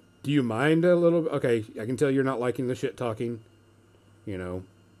you mind a little? Okay, I can tell you're not liking the shit talking. You know,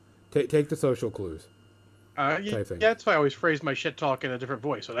 take the social clues." Yeah, that's why I always phrase my shit talk in a different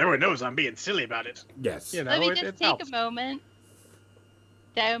voice, so everyone knows I'm being silly about it. Yes. You know, Let me just take helps. a moment.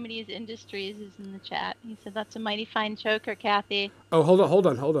 Diomedes Industries is in the chat. He said, "That's a mighty fine choker, Kathy." Oh, hold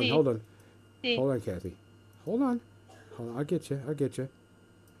on, See. See. Hold on, Kathy. Hold on. I'll get you.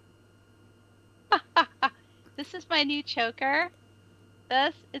 This is my new choker.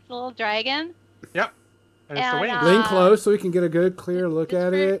 It's a little dragon. Yep. And it's the And, wings. Lean close so we can get a good, clear look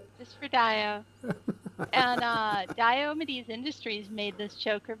at it. Just for Dio. And Diomedes Industries made this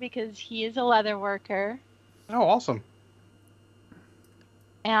choker because he is a leather worker. Oh, awesome.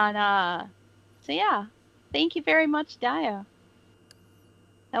 And so yeah, thank you very much, Dio.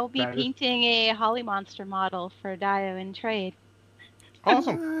 I will be That is- painting a Holly Monster model for Dio in trade.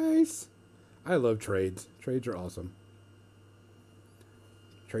 Awesome. Nice. I love trades. Trades are awesome.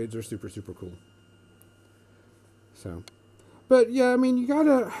 Trades are super, super cool. So, but yeah, I mean,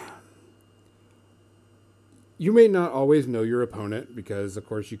 you may not always know your opponent because, of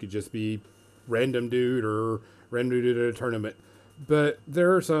course, you could just be random dude at a tournament. But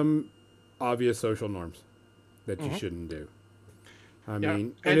there are some obvious social norms that you shouldn't do. I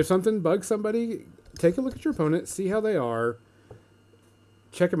mean, and if something bugs somebody, take a look at your opponent, see how they are,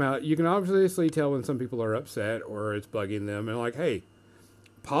 check them out. You can obviously tell when some people are upset or it's bugging them, and like, hey,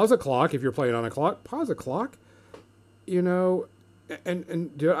 pause a clock if you're playing on a clock. Pause a clock, you know.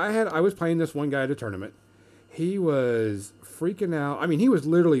 And dude, I was playing this one guy at a tournament. He was freaking out. I mean, he was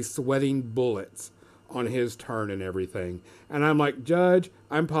literally sweating bullets on his turn and everything. And I'm like, "Judge,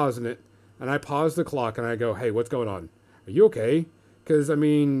 I'm pausing it." And I pause the clock and I go, "Hey, what's going on? Are you okay? Because, I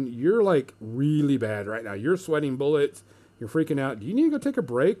mean, you're like really bad right now. You're sweating bullets. You're freaking out. Do you need to go take a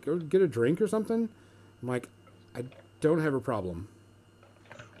break or get a drink or something?" I'm like, "I don't have a problem."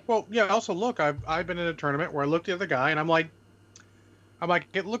 Well, yeah. Also, look, I've been in a tournament where I looked at the guy and I'm like,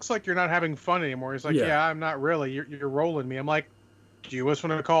 it looks like you're not having fun anymore. He's like, yeah I'm not really. You're rolling me. I'm like, do you just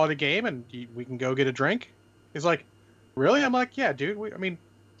want to call it a game and we can go get a drink? He's like, really? I'm like, yeah, dude.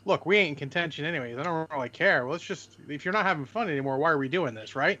 Look, we ain't in contention anyways. I don't really care. Well, if you're not having fun anymore, why are we doing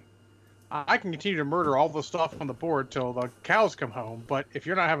this, right? I can continue to murder all the stuff on the board till the cows come home, but if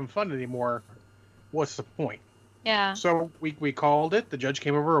you're not having fun anymore, what's the point? Yeah. So we called it. The judge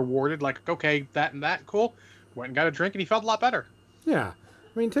came over, awarded, like, okay, that and that, cool. Went and got a drink, and he felt a lot better. Yeah.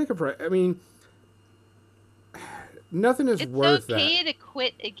 I mean, take a break. I mean, nothing is worth that. It's okay to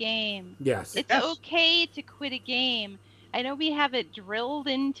quit a game. Yes. It's okay to quit a game. I know we have it drilled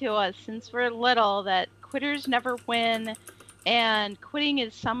into us since we're little that quitters never win and quitting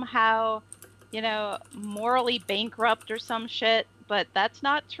is somehow, morally bankrupt or some shit, but that's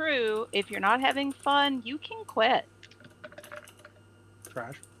not true. If you're not having fun, you can quit.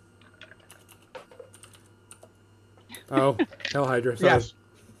 Trash. Oh, Hell Hydra. Sorry. Yes.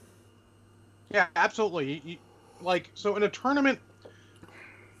 Yeah, absolutely. So in a tournament,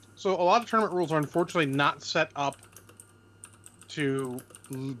 so a lot of tournament rules are unfortunately not set up to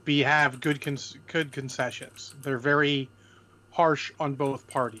have good concessions. They're very harsh on both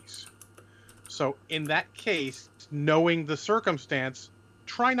parties. So in that case, knowing the circumstance,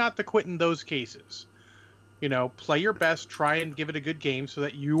 try not to quit in those cases. Play your best, try and give it a good game so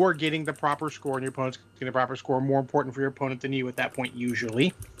that you are getting the proper score and your opponent's getting the proper score. More important for your opponent than you at that point,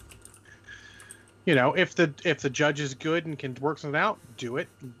 usually. If the judge is good and can work something out, do it.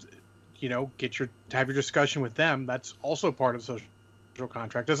 Have your discussion with them. That's also part of the social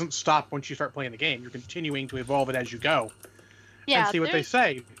contract. It doesn't stop once you start playing the game. You're continuing to evolve it as you go. Yeah, and see what they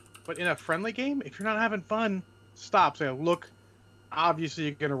say. But in a friendly game, if you're not having fun, stop. Say, look, obviously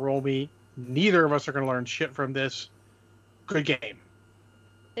you're going to roll me. Neither of us are going to learn shit from this. Good game.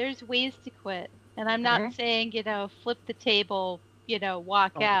 There's ways to quit. And I'm not saying, flip the table,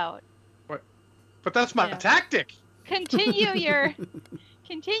 walk out. But that's my tactic. Continue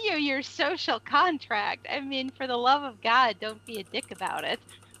your social contract. I mean, for the love of God, don't be a dick about it.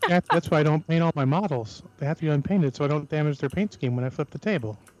 That's why I don't paint all my models. They have to be unpainted so I don't damage their paint scheme when I flip the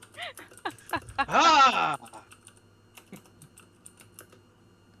table.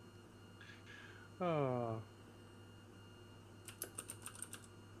 Oh.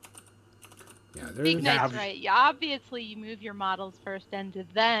 Yeah, Big there's Knight's right. Yeah, obviously, you move your models first and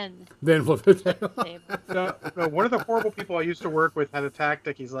then then flip the table. table. No, one of the horrible people I used to work with had a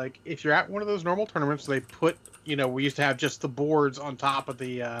tactic. He's like, if you're at one of those normal tournaments, they put, we used to have just the boards on top of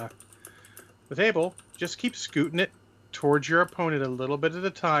the table. Just keep scooting it towards your opponent a little bit at a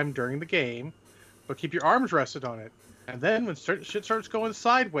time during the game, but keep your arms rested on it. And then when shit starts going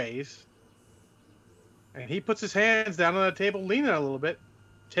sideways, and he puts his hands down on the table, leaning a little bit,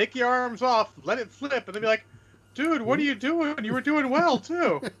 take your arms off, let it flip, and then be like, dude, what are you doing? You were doing well,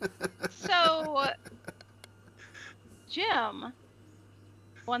 too. So, Jim,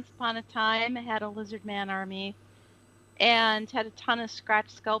 once upon a time, had a lizard man army and had a ton of scratch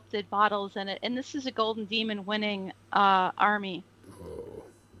sculpted models in it. And this is a Golden Demon winning army. Oh.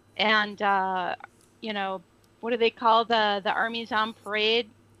 And, what do they call the armies on parade?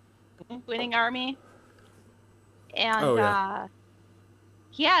 Winning army? And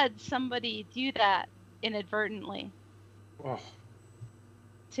he had somebody do that inadvertently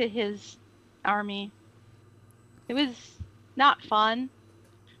to his army. It was not fun.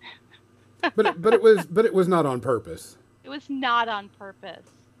 but it was not on purpose. It was not on purpose.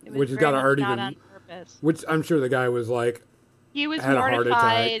 It was Which has very got to much already not been. on purpose. Which I'm sure the guy was like. He was had a heart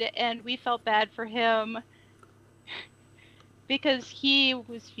mortified, attack. and we felt bad for him because he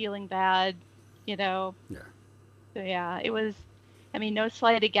was feeling bad, Yeah. So yeah, it was. I mean, no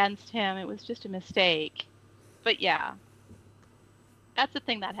slight against him. It was just a mistake. But yeah, that's the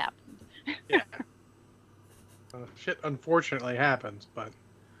thing that happened. Yeah. Shit unfortunately happens, but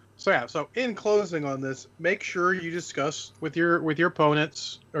so in closing on this, make sure you discuss with your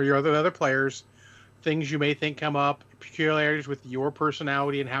opponents or your other players things you may think come up, peculiarities with your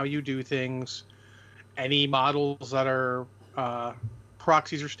personality and how you do things, any models that are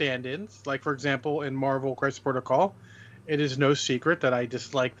proxies or stand-ins. Like, for example, in Marvel Crisis Protocol, it is no secret that I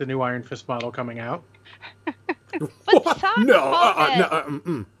dislike the new Iron Fist model coming out. But stop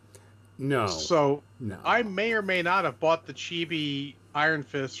No. No. So No. I may or may not have bought the chibi Iron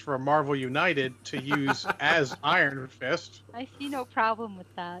Fist from Marvel United to use as Iron Fist, I see no problem with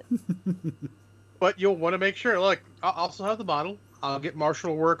that. but you'll want to make sure. Look, I'll also have the model. I'll get Marshall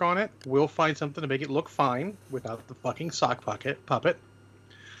to work on it. We'll find something to make it look fine without the fucking sock puppet.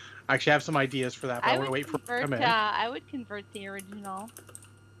 I actually have some ideas for that, but I want to wait for it to come in. I would convert the original.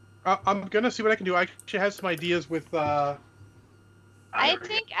 I'm going to see what I can do. I actually have some ideas with...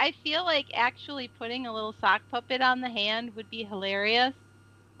 I feel like actually putting a little sock puppet on the hand would be hilarious.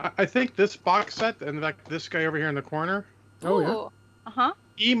 I think this box set, and like this guy over here in the corner... Oh, yeah. Ooh. Uh-huh.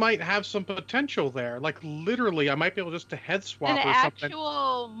 He might have some potential there. Like, literally, I might be able just to head swap An or something.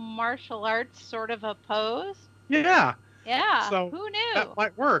 actual martial arts sort of a pose. Yeah. Yeah, So who knew? that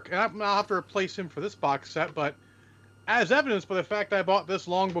might work. And I'll have to replace him for this box set, but as evidenced by the fact I bought this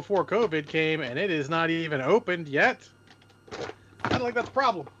long before COVID came, and it is not even opened yet, I don't think that's a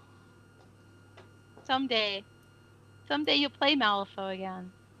problem. Someday you'll play Malifaux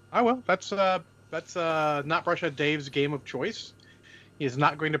again. I will. That's not Brusha Dave's game of choice. He is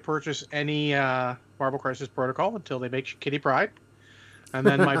not going to purchase any Marvel Crisis Protocol until they make Kitty Pryde. And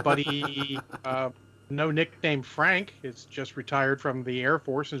then my buddy, no nickname Frank, is just retired from the Air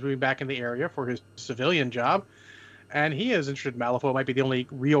Force and is moving back in the area for his civilian job. And he is interested in Malifaux. It might be the only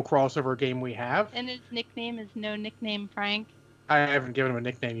real crossover game we have. And his nickname is No Nickname Frank. I haven't given him a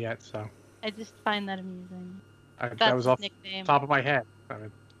nickname yet, so I just find that amusing. that That's was his off nickname. the top of my head.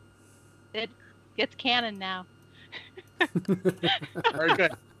 It's canon now. Very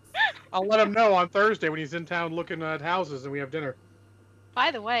good. I'll let him know on Thursday when he's in town looking at houses and we have dinner.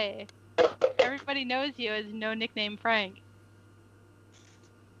 By the way, everybody knows you as No Nickname Frank.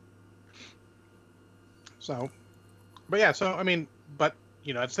 So, but yeah, so I mean, but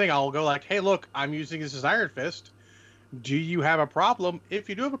that's the thing. I'll go like, hey, look, I'm using this as Iron Fist. Do you have a problem? If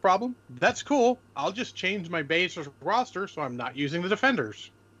you do have a problem, that's cool. I'll just change my base roster so I'm not using the Defenders.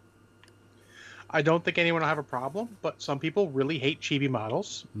 I don't think anyone will have a problem, but some people really hate chibi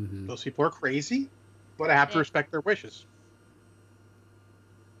models. Mm-hmm. Those people are crazy, but I have to respect their wishes.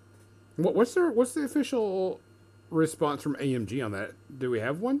 What's the official response from AMG on that? Do we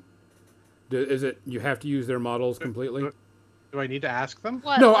have one? Is it you have to use their models completely? Do I need to ask them?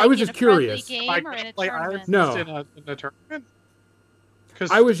 What, No, like I was in just a friendly curious. Game Like, or in a play tournament? Iron Fist No. in a tournament?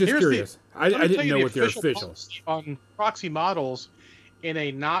 I was just here's curious. I let me didn't tell you know the what their official. policy on proxy models in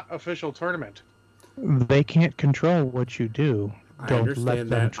a not official tournament. They can't control what you do. I Don't let understand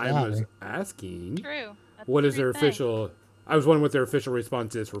them that. try. I was asking, True. That's what a is their true thing. official? I was wondering what their official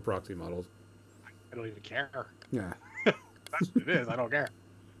response is for proxy models. I don't even care. Yeah. That's what it is. I don't care.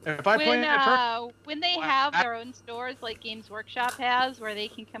 If I play it When they have their own stores like Games Workshop has, where they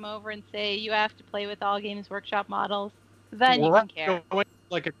can come over and say you have to play with all Games Workshop models, then you can care. Going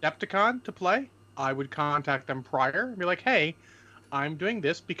like Adepticon to play, I would contact them prior and be like, "Hey, I'm doing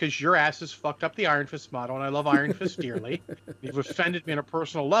this because your ass has fucked up the Iron Fist model, and I love Iron Fist dearly. You've offended me on a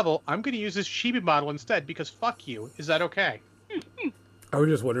personal level. I'm going to use this chibi model instead because fuck you. Is that okay?" I was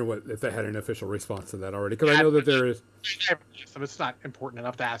just wondering if they had an official response to that already, because I know that there is. It's not important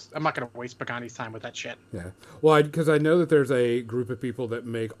enough to ask. I'm not going to waste Pagani's time with that shit. Yeah, well, because I know that there's a group of people that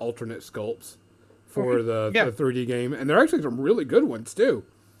make alternate sculpts for the 3D game, and there are actually some really good ones too.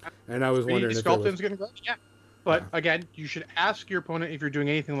 And I was wondering if Sculpting's going to go. Yeah. But again, you should ask your opponent if you're doing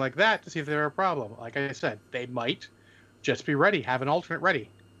anything like that to see if they have a problem. Like I said, they might. Just be ready. Have an alternate ready.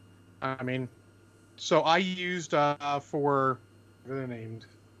 I mean, so I used for what are they named?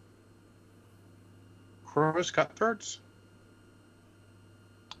 Crow's Cutthroats.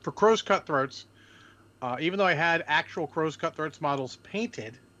 For Crow's Cutthroats, even though I had actual Crow's Cutthroats models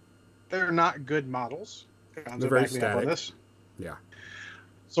painted, they're not good models. They're very static. Yeah.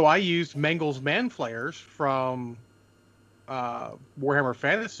 So I used Mengel's Manflayers from Warhammer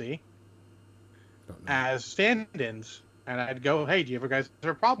Fantasy as stand-ins. And I'd go, "Hey, do you guys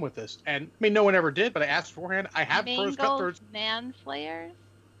have a problem with this?" And I mean, no one ever did, but I asked beforehand. I have Crow's Cutthroats. Manflayers?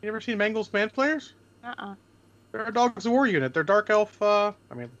 You ever seen Mengel's Manflayers? Uh-uh. They're a Dogs of War unit. They're dark elf. They're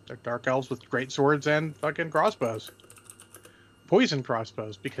dark elves with great swords and fucking crossbows. Poison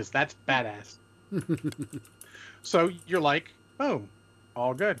crossbows, because that's badass. So you're like, boom,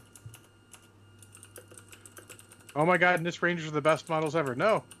 all good. Oh my god, Nist Rangers are the best models ever.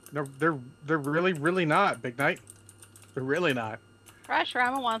 No, they're really, really not, Big Knight. They're really not. Crash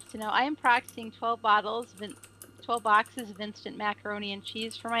Rama wants to know, I am practicing 12 boxes of instant macaroni and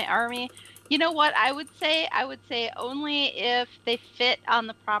cheese for my army. You know what I would say? I would say only if they fit on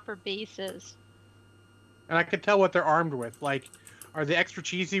the proper bases. And I could tell what they're armed with. Like, are the extra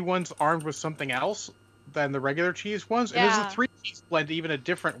cheesy ones armed with something else than the regular cheese ones? Yeah. And is the 3-piece blend even a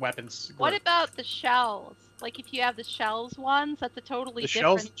different weapons group? What about the shells? Like, if you have the shells ones, that's a totally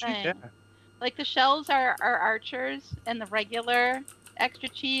different thing. Yeah. Like, the shells are archers, and the regular extra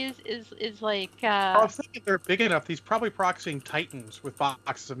cheese is like... I was thinking they're big enough. He's probably proxying Titans with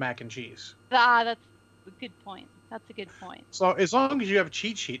boxes of mac and cheese. That's a good point. That's a good point. So as long as you have a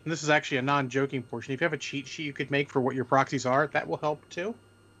cheat sheet, and this is actually a non-joking portion, if you have a cheat sheet you could make for what your proxies are, that will help too.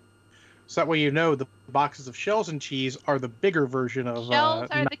 So that way you know the boxes of shells and cheese are the bigger version of... Shells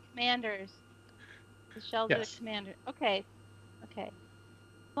are the commanders. The shells are the commanders. Okay. As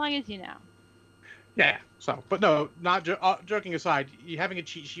long as you know. Yeah, so, but no, not joking aside, having a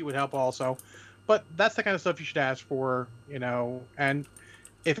cheat sheet would help also. But that's the kind of stuff you should ask for, and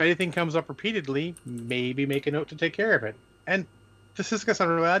if anything comes up repeatedly, maybe make a note to take care of it. And this is going to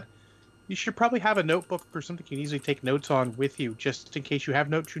sound really bad. You should probably have a notebook or something you can easily take notes on with you, just in case you have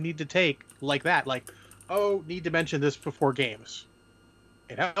notes you need to take, like that. Like, oh, need to mention this before games.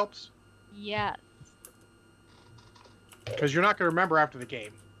 It helps. Yes. Because you're not going to remember after the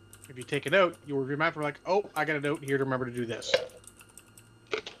game. If you take a note, you'll remember, like, oh, I got a note here to remember to do this.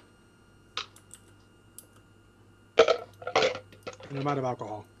 And I'm out of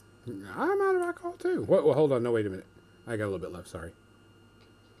alcohol. I'm out of alcohol, too. Well, hold on. No, wait a minute. I got a little bit left. Sorry.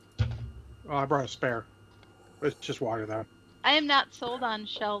 Oh, I brought a spare. It's just water, though. I am not sold on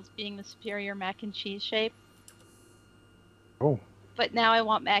shells being the superior mac and cheese shape. Oh. But now I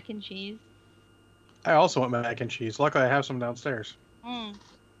want mac and cheese. I also want mac and cheese. Luckily, I have some downstairs.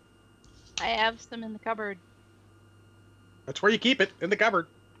 I have some in the cupboard. That's where you keep it, in the cupboard.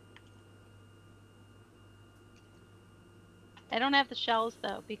 I don't have the shells,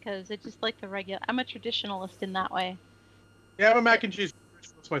 though, because it's just like the regular... I'm a traditionalist in that way. Yeah, I'm a mac and cheese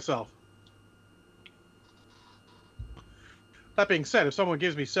traditionalist myself. That being said, if someone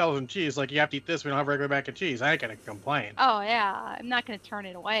gives me shells and cheese, like, you have to eat this, we don't have regular mac and cheese, I ain't gonna complain. Oh, yeah. I'm not gonna turn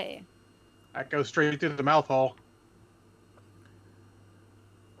it away. That goes straight through the mouth hole.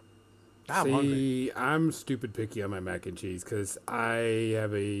 I'm stupid picky on my mac and cheese because I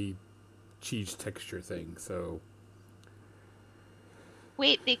have a cheese texture thing, so...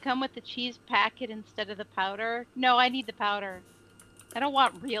 Wait, they come with the cheese packet instead of the powder? No, I need the powder. I don't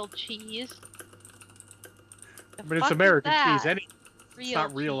want real cheese. But it's American cheese. It's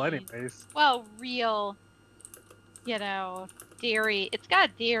not real anyways. Well, real, dairy. It's got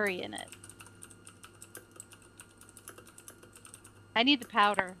dairy in it. I need the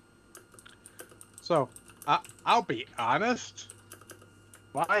powder. So, I'll be honest.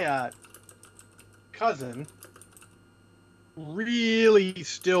 My cousin really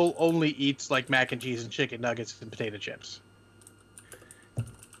still only eats like mac and cheese and chicken nuggets and potato chips.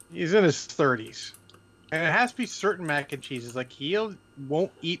 He's in his 30s. And it has to be certain mac and cheeses. Like, he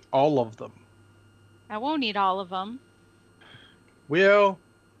won't eat all of them. I won't eat all of them. Well,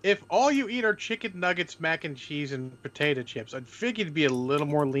 if all you eat are chicken nuggets, mac and cheese, and potato chips, I'd figure you'd be a little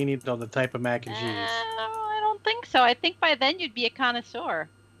more lenient on the type of mac and cheese. I don't think so. I think by then you'd be a connoisseur.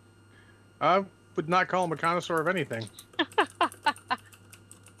 I would not call him a connoisseur of anything.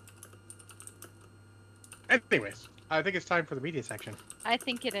 Anyways, I think it's time for the media section. I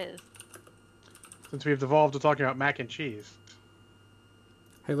think it is. Since we've devolved to talking about mac and cheese.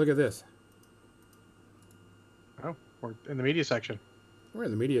 Hey, look at this. Oh, we're in the media section. We're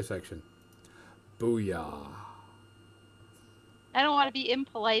in the media section. Booyah. I don't want to be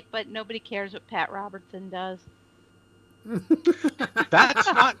impolite, but nobody cares what Pat Robertson does. That's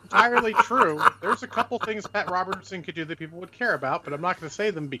not entirely true. There's a couple things Pat Robertson could do that people would care about, but I'm not going to say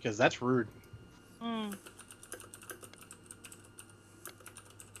them because that's rude. Mm.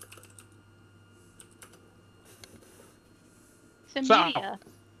 Some So- media.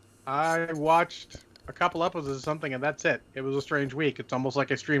 I watched a couple episodes of something, and that's it. It was a strange week. It's almost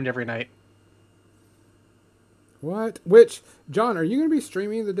like I streamed every night. What? Which, John, are you going to be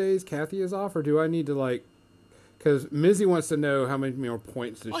streaming the days Kathy is off, or do I need to, like... Because Mizzy wants to know how many more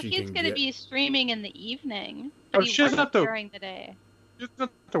points does Well, she he's can going to get. be streaming in the evening. Oh, But he she doesn't works have to- during the day. Just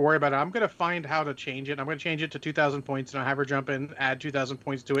not to worry about it. I'm going to find how to change it. I'm going to change it to 2,000 points, and I'll have her jump in, add 2,000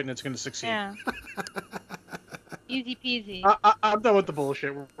 points to it, and it's going to succeed. Yeah. Easy peasy. I'm done with the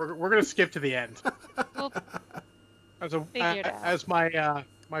bullshit. We're going to skip to the end. We'll As, figure it out. as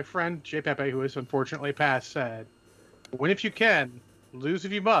my friend J. Pepe, who has unfortunately passed, said, win if you can, lose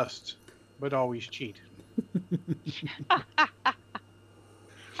if you must, but always cheat.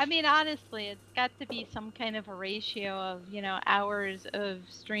 I mean, honestly, it's got to be some kind of a ratio of, hours of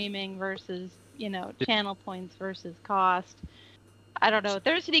streaming versus, channel points versus cost. I don't know.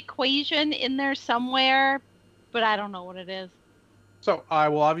 There's an equation in there somewhere, but I don't know what it is. So I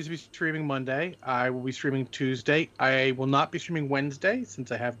will obviously be streaming Monday. I will be streaming Tuesday. I will not be streaming Wednesday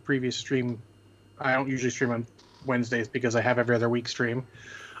since I have previous stream. I don't usually stream on Wednesdays because I have every other week stream.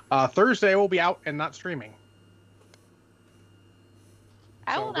 Thursday I will be out and not streaming.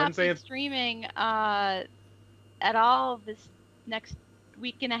 I So will not Wednesday be and- streaming at all this next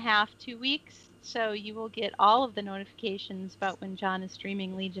week and a half, 2 weeks. So you will get all of the notifications about when John is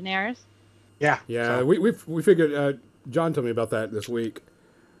streaming Legionnaires. Yeah. Yeah, so, we figured... John told me about that this week.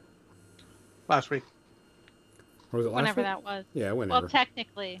 last week. Or was it last Whenever week? that was. Yeah, Well, whenever.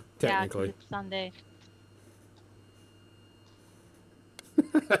 technically. Yeah, 'cause Technically. it's Sunday.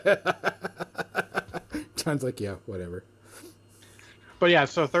 John's like, yeah, whatever. But yeah,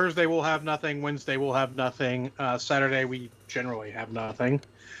 so Thursday we'll have nothing. Wednesday we'll have nothing. Saturday we generally have nothing.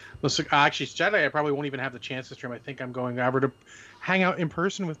 Actually, Saturday I probably won't even have the chance to stream. I think I'm going over to hang out in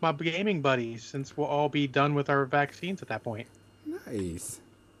person with my gaming buddies since we'll all be done with our vaccines at that point. Nice.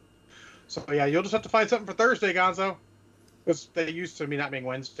 So yeah, you'll just have to find something for Thursday, Gonzo. Because they used to me not being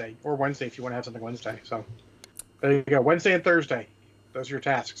Wednesday, or Wednesday if you want to have something Wednesday. So there you go, Wednesday and Thursday. Those are your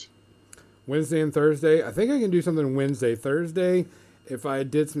tasks. Wednesday and Thursday. I think I can do something Wednesday. Thursday, if I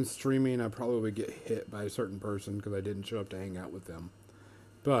did some streaming, I probably would get hit by a certain person because I didn't show up to hang out with them.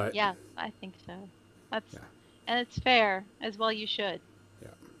 But Yes, I think so. That's Yeah. And it's fair as well. You should.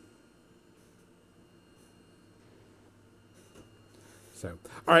 so,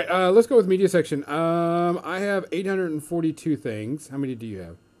 all right, let's go with media section. I have 842 things. How many do you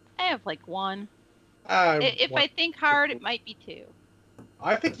have? I have like one. If Well, I think hard, it might be two.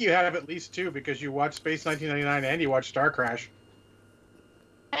 I think you have at least two because you watched Space 1999 and you watched Star Crash.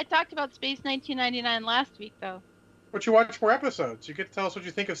 I talked about Space 1999 last week, though. But you watched more episodes. You get to tell us what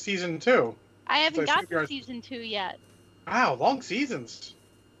you think of season 2. I haven't So I got think you're- to season 2 yet. Wow, long seasons.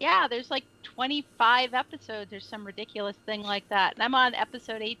 Yeah, there's like 25 episodes or some ridiculous thing like that. And I'm on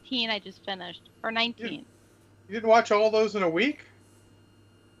episode 18 I just finished. Or 19. You didn't watch all those in a week?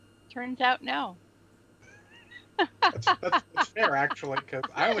 Turns out no. That's fair, actually, because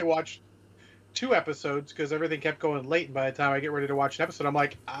I only watched 2 episodes because everything kept going late. And by the time I get ready to watch an episode, I'm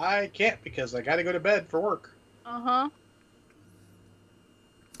like, I can't because I got to go to bed for work. Uh-huh.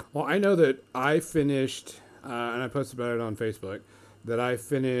 Well, I know that I finished, and I posted about it on Facebook, that I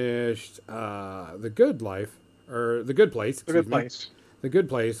finished The Good Life, or The Good Place. It's a good excuse me. place. The Good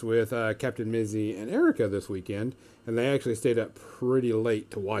Place with Captain Mizzy and Erica this weekend, and they actually stayed up pretty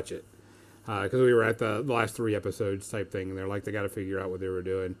late to watch it because we were at the last 3 episodes type thing, and they're like, they got to figure out what they were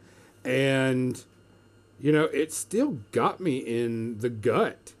doing. And, it still got me in the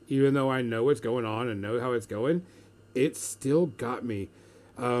gut, even though I know what's going on and know how it's going. It still got me.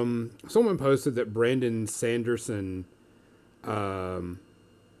 Someone posted that Brandon Sanderson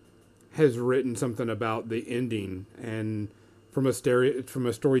has written something about the ending, and from a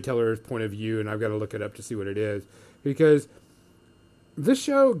storyteller's point of view, and I've got to look it up to see what it is, because this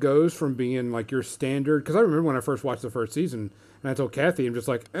show goes from being like your standard. Because I remember when I first watched the first season, and I told Kathy, I'm just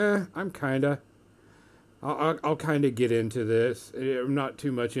like, I'm I'll kind of get into this. I'm not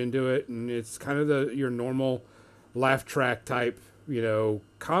too much into it, and it's kind of your normal laugh track type,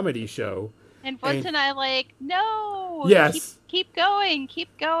 comedy show. And Bunch and I like, no. Yes. Keep going.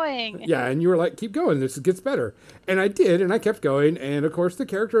 Keep going. Yeah, and you were like, keep going. This gets better. And I did, and I kept going. And of course, the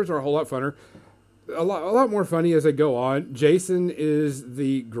characters are a whole lot funner, a lot more funny as they go on. Jason is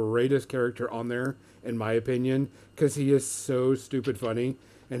the greatest character on there, in my opinion, because he is so stupid funny,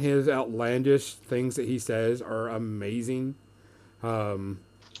 and his outlandish things that he says are amazing. But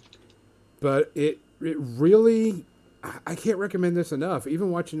it really, I can't recommend this enough.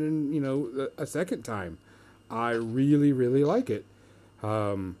 Even watching it, a second time, I really, really like it.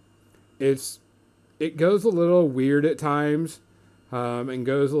 It goes a little weird at times, and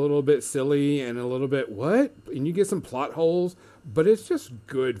goes a little bit silly and a little bit and you get some plot holes, but it's just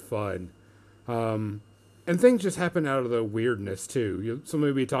good fun. And things just happen out of the weirdness too.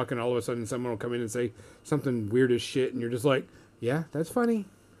 Somebody will be talking, all of a sudden someone will come in and say something weird as shit, and you're just like, yeah, that's funny.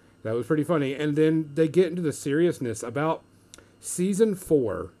 That was pretty funny. And then they get into the seriousness. About season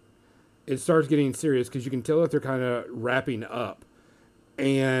 4, it starts getting serious because you can tell that they're kind of wrapping up.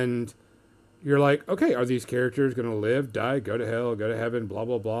 And you're like, okay, are these characters going to live, die, go to hell, go to heaven, blah,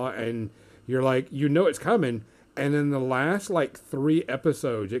 blah, blah. And you're like, it's coming. And then the last 3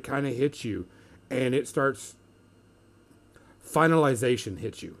 episodes, it kind of hits you. And it starts, finalization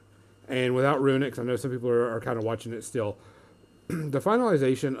hits you. And without ruining it, because I know some people are kind of watching it still, the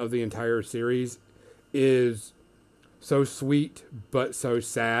finalization of the entire series is so sweet, but so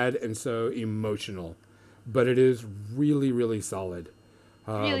sad and so emotional. But it is really, really solid.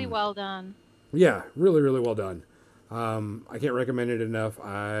 Really well done. Yeah, really, really well done. I can't recommend it enough.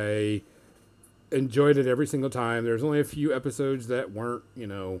 I enjoyed it every single time. There's only a few episodes that weren't,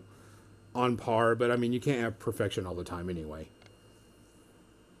 on par, but I mean, you can't have perfection all the time anyway.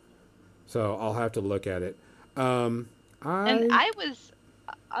 So I'll have to look at it. And I was,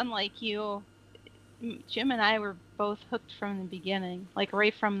 unlike you, Jim and I were both hooked from the beginning, like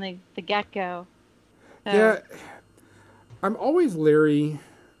right from the get-go. So. Yeah, I'm always leery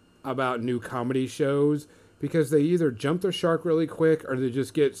about new comedy shows because they either jump the shark really quick or they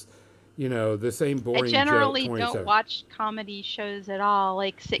just get, the same boring joke. I generally don't watch comedy shows at all,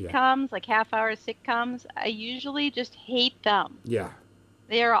 like sitcoms, like half-hour sitcoms. I usually just hate them. Yeah.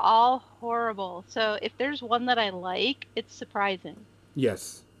 They are all horrible. So if there's one that I like, it's surprising.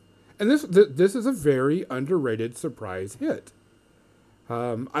 Yes. And this is a very underrated surprise hit.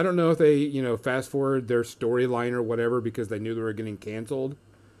 I don't know if they, fast forward their storyline or whatever because they knew they were getting canceled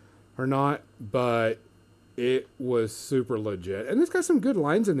or not, but it was super legit. And it's got some good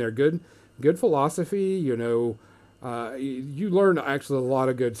lines in there. Good philosophy, you learn actually a lot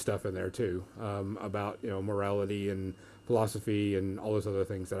of good stuff in there too, about, morality and philosophy and all those other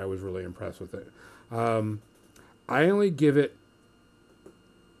things that I was really impressed with it. I only give it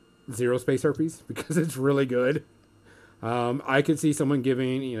 0 space herpes because it's really good. I could see someone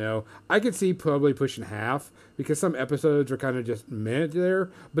giving, I could see probably pushing half because some episodes are kind of just meh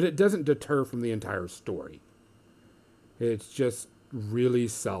there, but it doesn't deter from the entire story. It's just really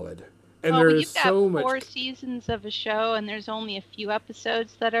solid. And well, there's you've got so much 4 seasons of a show and there's only a few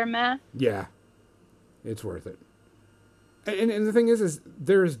episodes that are meh. Yeah. It's worth it. And the thing is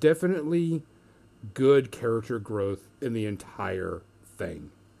there's definitely good character growth in the entire thing.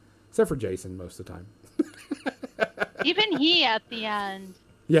 Except for Jason most of the time. Even he at the end.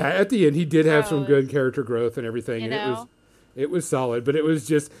 Yeah, at the end he did have some good character growth and everything. It was solid, but it was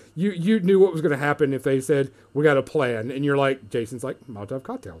just you knew what was going to happen if they said we got a plan, and you're like, Jason's like Molotov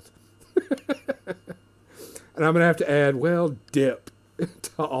cocktails, and I'm going to have to add dip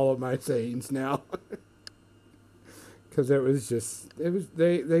to all of my sayings now because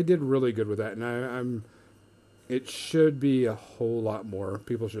they did really good with that, and it should be a whole lot more.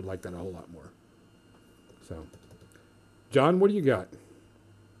 People should like that a whole lot more. So, John, what do you got?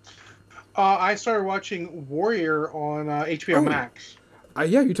 I started watching Warrior on HBO Max.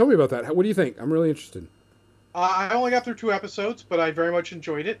 Yeah, you told me about that. What do you think? I'm really interested. I only got through 2 episodes, but I very much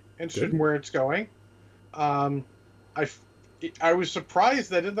enjoyed it. Interested in where it's going. I was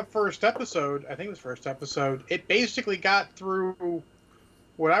surprised that in the first episode, I think it was first episode, it basically got through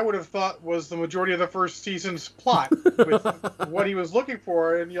what I would have thought was the majority of the first season's plot with what he was looking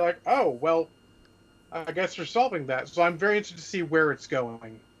for, and you're like, oh, well, I guess they're solving that. So I'm very interested to see where it's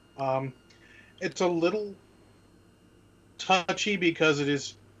going. It's a little touchy because it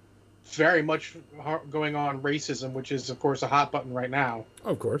is very much going on racism, which is, of course, a hot button right now.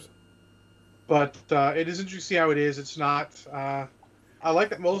 Of course. But it is interesting to see how it is. It's not... I like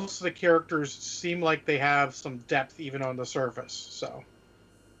that most of the characters seem like they have some depth even on the surface. So,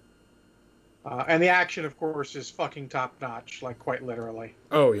 and the action, of course, is fucking top notch, like quite literally.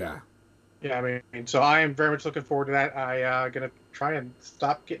 Oh yeah. Yeah, I mean, so I am very much looking forward to that. I gonna try and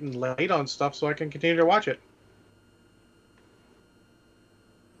stop getting late on stuff so I can continue to watch it.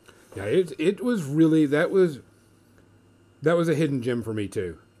 Yeah, it was really that was a hidden gem for me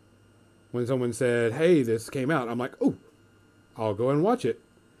too. When someone said, "Hey, this came out," I'm like, "Oh, I'll go and watch it."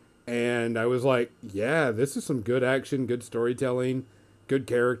 And I was like, "Yeah, this is some good action, good storytelling, good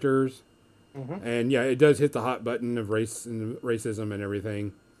characters." Mm-hmm. And yeah, it does hit the hot button of race and racism and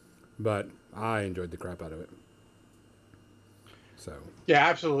everything, but I enjoyed the crap out of it. So Yeah,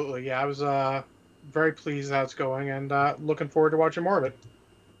 absolutely. Yeah, I was very pleased how it's going, and looking forward to watching more of it.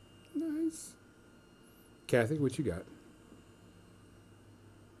 nice. Kathy, what you got?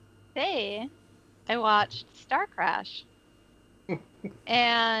 Today, I watched Star Crash.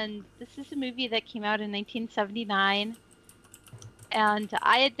 And this is a movie that came out in 1979. And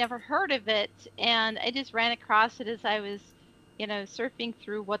I had never heard of it. And I just ran across it as I was, surfing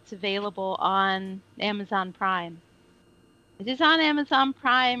through what's available on Amazon Prime. It is on Amazon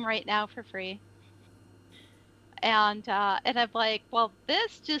Prime right now for free. And I'm like, well,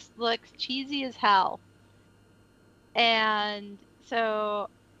 this just looks cheesy as hell. And so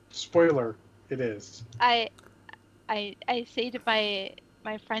Spoiler, it is. I say to my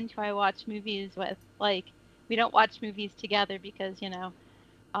friend who I watch movies with, like, we don't watch movies together because,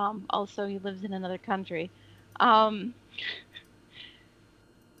 also he lives in another country.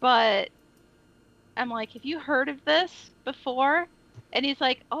 But I'm like, have you heard of this before? And he's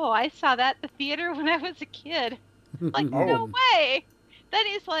like, oh, I saw that at the theater when I was a kid. Like, no way. Then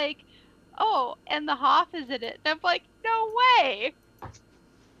he's like, oh, and the Hoff is in it. And I'm like, no way.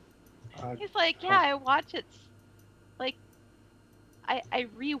 He's like, yeah, I watch it. Like, I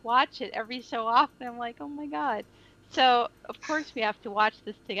rewatch it every so often. I'm like, oh my god. So, of course, we have to watch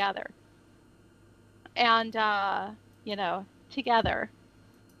this together. And, together.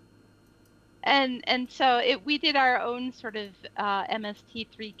 And so we did our own sort of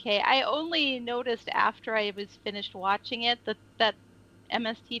MST3K. I only noticed after I was finished watching it that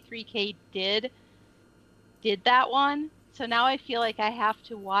MST3K did that one. So now I feel like I have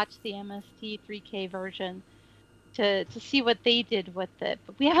to watch the MST3K version to see what they did with it.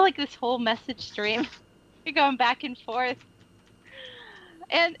 But we have like this whole message stream. We're going back and forth.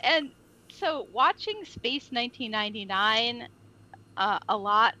 And so watching Space 1999 a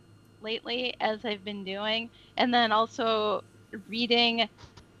lot lately, as I've been doing, and then also reading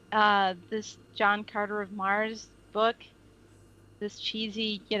this John Carter of Mars book, this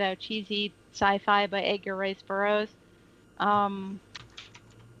cheesy sci-fi by Edgar Rice Burroughs.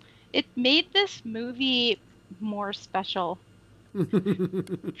 It made this movie more special.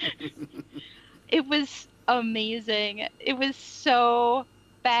 It was amazing. It was so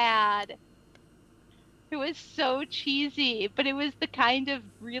bad. It was so cheesy, but it was the kind of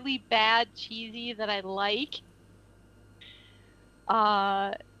really bad cheesy that I like.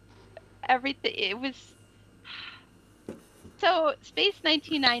 Everything, it was... So, Space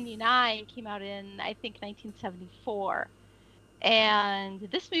 1999 came out in, I think, 1974. And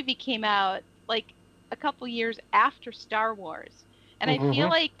this movie came out, like, a couple years after Star Wars. And I feel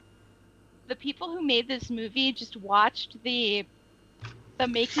like the people who made this movie just watched the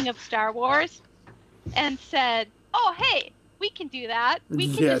making of Star Wars and said, oh, hey, we can do that. We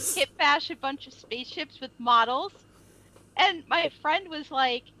can just kit bash a bunch of spaceships with models. And my friend's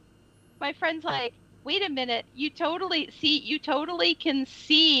like, wait a minute, you totally can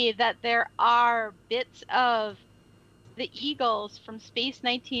see that there are bits of the Eagles from Space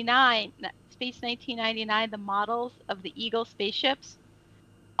 1999, the models of the Eagle spaceships,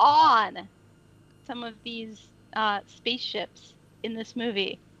 on some of these spaceships in this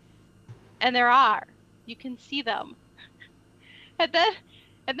movie. And there are. You can see them. And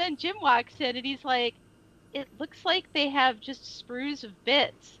then Jim walks in and he's like, it looks like they have just sprues of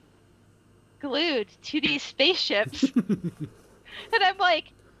bits glued to these spaceships. And I'm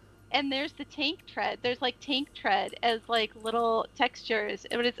like, and there's the tank tread. There's like tank tread as like little textures.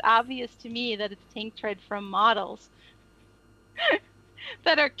 But it's obvious to me that it's tank tread from models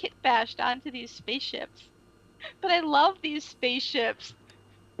that are kit bashed onto these spaceships. But I love these spaceships.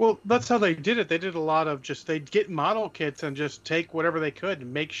 Well, that's how they did it. They did a lot of they'd get model kits and just take whatever they could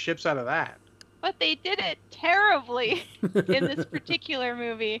and make ships out of that. But they did it terribly in this particular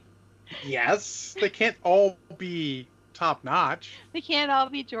movie. Yes, they can't all be top notch. They can't all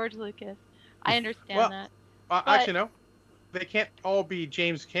be George Lucas. I understand Well, that. Actually, no. They can't all be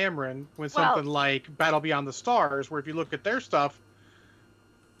James Cameron when Well- something like Battle Beyond the Stars, where if you look at their stuff,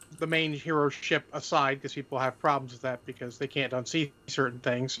 the main hero ship aside, because people have problems with that because they can't unsee certain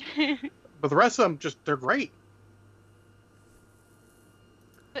things. But the rest of them, they're great.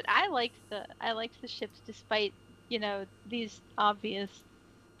 But I liked the ships despite, these obvious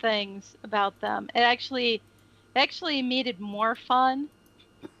things about them. It actually made it more fun.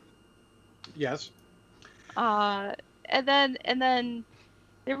 Yes. And then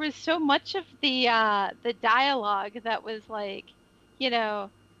there was so much of the dialogue that was like,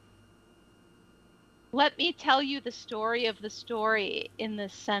 let me tell you the story of the story in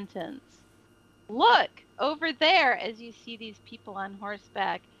this sentence. Look over there as you see these people on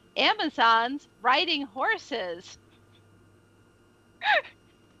horseback. Amazons riding horses.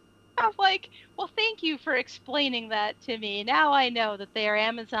 I'm like, well, thank you for explaining that to me. Now I know that they are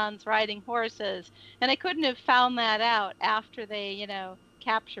Amazons riding horses. And I couldn't have found that out after they,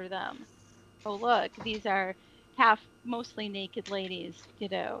 capture them. Oh, look, these are mostly naked ladies,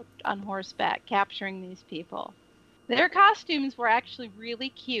 on horseback capturing these people. Their costumes were actually really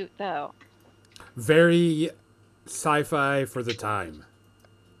cute, though. Very sci-fi for the time.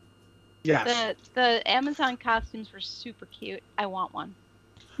 Yes. The Amazon costumes were super cute. I want one.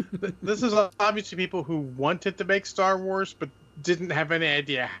 This is obviously people who wanted to make Star Wars, but didn't have any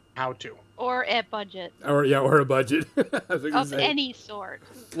idea how to. Or a budget. Or a budget. Of any sort.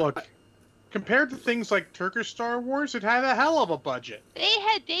 Look, compared to things like Turkish Star Wars, it had a hell of a budget. They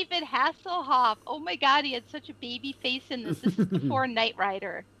had David Hasselhoff. Oh my god, he had such a baby face in this. This is before Knight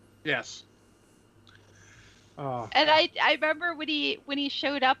Rider. Yes. And I remember when he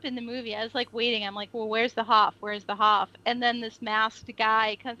showed up in the movie, I was like waiting. I'm like, well, where's the Hoff? Where's the Hoff? And then this masked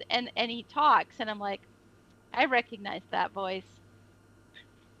guy comes and he talks, and I'm like, I recognize that voice.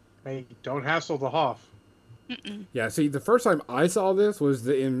 Hey, don't hassle the Hoff. Mm-mm. Yeah, see, the first time I saw this was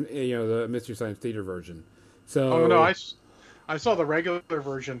the Mystery Science Theater version. So. Oh no, I saw the regular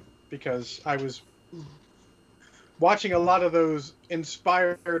version because I was watching a lot of those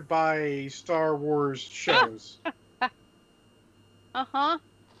inspired by Star Wars shows. Uh-huh.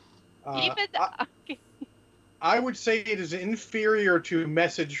 I would say it is inferior to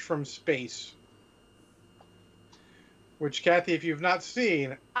Message from Space. Which, Kathy, if you've not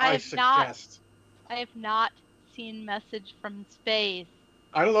seen, I suggest. I have not seen Message from Space.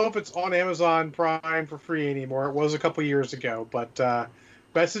 I don't know if it's on Amazon Prime for free anymore. It was a couple years ago, but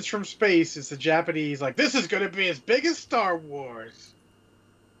Message from Space is the Japanese, like, this is going to be as big as Star Wars.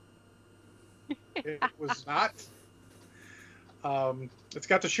 It was not. It's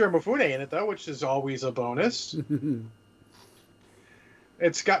got Toshiro Mifune in it, though, which is always a bonus.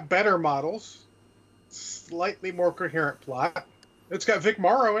 It's got better models, slightly more coherent plot. It's got Vic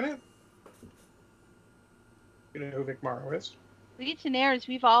Morrow in it. You know who Vic Morrow is? Legionnaires,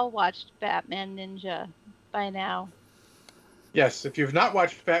 we've all watched Batman Ninja by now. Yes, if you've not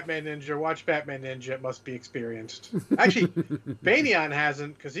watched Batman Ninja, watch Batman Ninja. It must be experienced. Actually, Banyan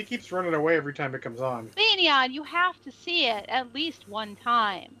hasn't, because he keeps running away every time it comes on. Banyan, you have to see it at least one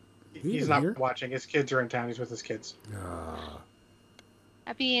time. He's not watching. His kids are in town. He's with his kids.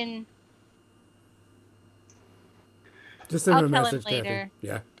 I mean... Just send him a I'll tell message, him later. Kathy.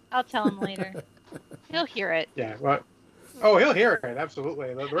 Yeah. I'll tell him later. He'll hear it. Yeah, well, he'll hear it,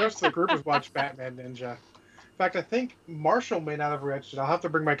 absolutely. The rest of the group has watched Batman Ninja. In fact, I think Marshall may not have watched it. I'll have to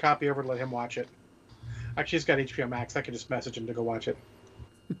bring my copy over to let him watch it. Actually, he's got HBO Max. I can just message him to go watch it.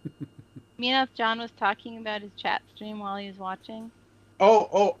 You know, if John was talking about his chat stream while he was watching.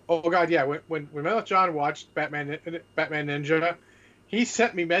 Oh, God, yeah. When John watched Batman Ninja, he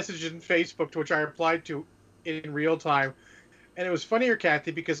sent me messages in Facebook to which I replied to in real time. And it was funnier,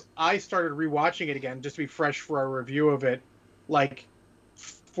 Kathy, because I started rewatching it again just to be fresh for our review of it, like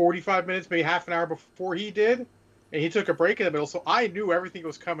 45 minutes, maybe half an hour before he did. And he took a break in the middle, so I knew everything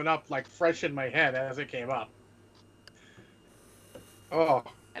was coming up, like, fresh in my head as it came up. Oh.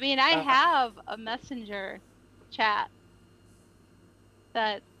 I mean, I have a messenger chat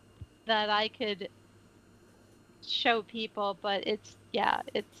that I could show people, but it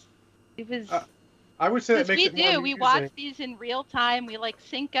was... I would say that makes it more we confusing. watch these in real time. We like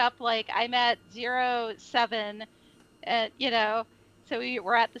sync up. Like I'm at 07, so we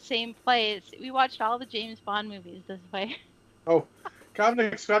were at the same place. We watched all the James Bond movies this way. Oh,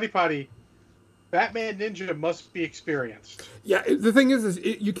 Dominic Scotty Potty, Batman Ninja must be experienced. Yeah, the thing is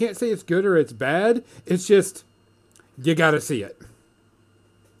you can't say it's good or it's bad. It's just you got to see it.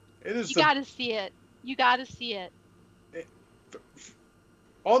 It is. You got to see it. You got to see it.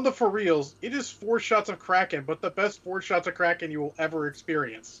 On the for reals, it is 4 shots of Kraken, but the best 4 shots of Kraken you will ever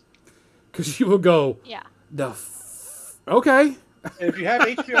experience. Because you will go, Yeah. okay. And if you have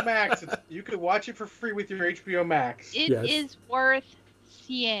HBO Max, you can watch it for free with your HBO Max. It Yes. is worth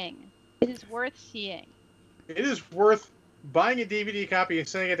seeing. It is worth seeing. It is worth buying a DVD copy and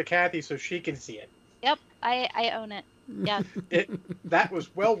sending it to Kathy so she can see it. Yep, I own it. Yes. That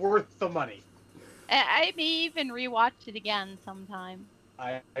was well worth the money. I may even rewatch it again sometime.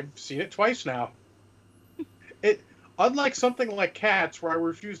 I've seen it twice now. Unlike something like Cats, where I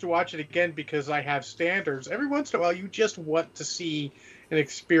refuse to watch it again because I have standards, every once in a while you just want to see and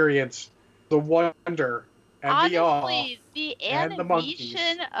experience the wonder and the awe. Honestly, the and the monkeys.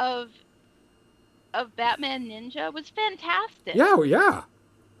 animation of Batman Ninja was fantastic. Yeah, yeah.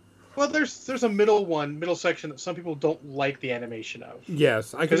 Well, there's a middle section that some people don't like the animation of.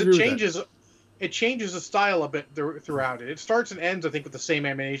 Yes, I can Because agree it with changes. It changes the style a bit throughout it. It starts and ends, I think, with the same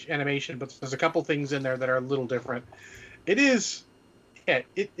animation, but there's a couple things in there that are a little different. It is, yeah,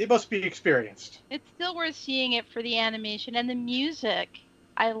 it must be experienced. It's still worth seeing it for the animation and the music.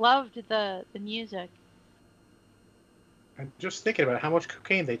 I loved the music. I'm just thinking about how much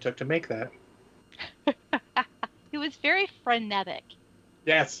cocaine they took to make that. It was very frenetic.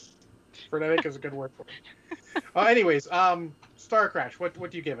 Yes, frenetic is a good word for it. Anyways, Star Crash. What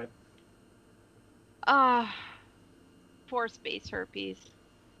do you give it? For space herpes.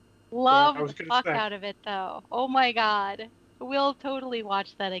 Love I was the gonna fuck say. out of it though. Oh my god. We'll totally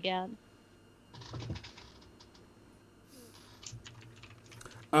watch that again.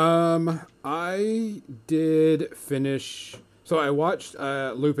 I did finish. So I watched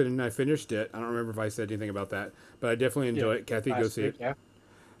Lupin and I finished it. I don't remember if I said anything about that, but I definitely enjoy it. Kathy, go Last see week, it. Yeah.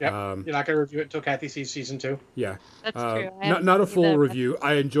 Yep. You're not going to review it until Kathy sees season 2. Yeah. That's true. I Not haven't a seen full that. review.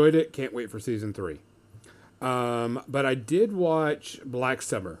 I enjoyed it. Can't wait for season 3. But I did watch Black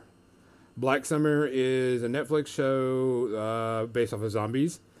Summer. Black Summer is a Netflix show based off of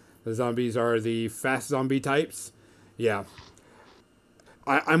zombies. The zombies are the fast zombie types. Yeah.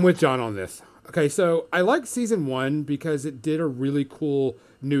 I'm with John on this. Okay, so I liked season 1 because it did a really cool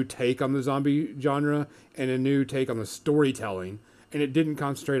new take on the zombie genre and a new take on the storytelling. And it didn't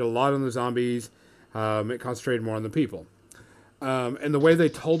concentrate a lot on the zombies. It concentrated more on the people. And the way they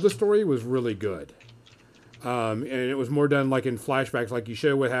told the story was really good. And it was more done like in flashbacks, like you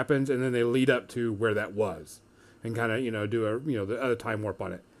show what happens and then they lead up to where that was. And kind of, do the other time warp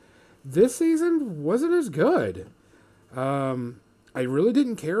on it. This season wasn't as good. I really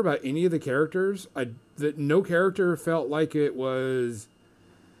didn't care about any of the characters. No character felt like it was,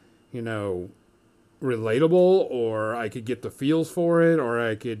 relatable, or I could get the feels for it, or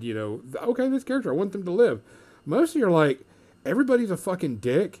I could, okay, this character, I want them to live. Most of you are like, everybody's a fucking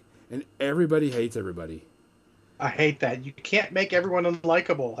dick, and everybody hates everybody. I hate that. You can't make everyone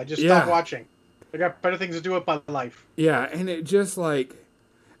unlikable. I just Yeah. stopped watching. I got better things to do with my life. Yeah, and it just like...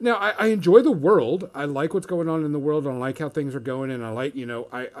 Now, I enjoy the world. I like what's going on in the world, and I like how things are going, and I like,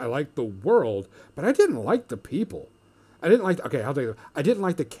 I like the world, but I didn't like the people. I didn't like... Okay, I'll tell you. I didn't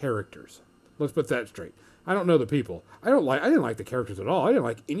like the characters. Let's put that straight. I don't know the people. I didn't like the characters at all. I didn't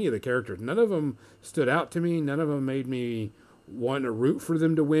like any of the characters. None of them stood out to me. None of them made me want to root for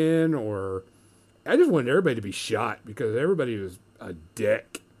them to win, or... I just wanted everybody to be shot because everybody was a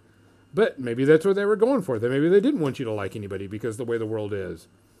dick. But maybe that's what they were going for. Maybe they didn't want you to like anybody because the way the world is.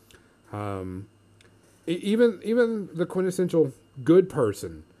 Even the quintessential good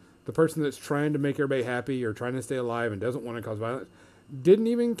person, the person that's trying to make everybody happy or trying to stay alive and doesn't want to cause violence, didn't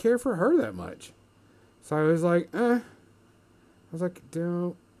even care for her that much. So I was like, don't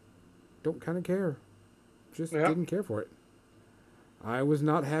kind of care. Just didn't care for it. I was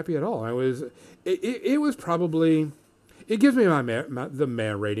not happy at all. It was probably, it gives me the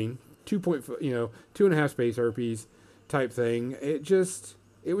man rating, 2.5 space herpes type thing.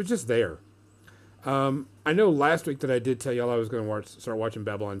 It was just there. I know last week that I did tell y'all I was going to start watching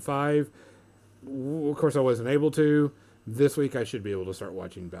Babylon 5. Of course, I wasn't able to. This week, I should be able to start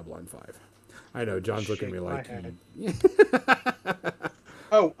watching Babylon 5. I know, John's looking at me like...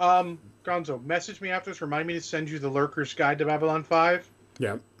 Gonzo, message me after this. Remind me to send you the Lurker's Guide to Babylon 5.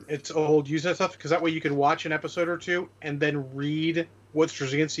 Yeah. It's old. Use that stuff, because that way you can watch an episode or two and then read what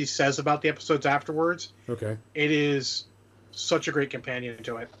Straczynski says about the episodes afterwards. Okay. It is such a great companion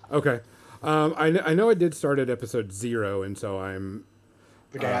to it. Okay. I know I did start at episode 0, and so I'm...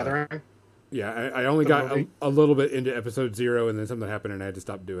 The Gathering. Yeah, I only got a little bit into episode 0, and then something happened, and I had to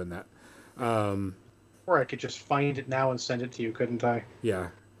stop doing that. Or I could just find it now and send it to you, couldn't I? Yeah,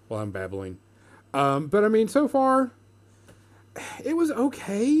 while I'm babbling. But I mean, so far, it was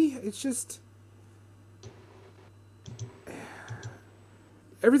okay. It's just...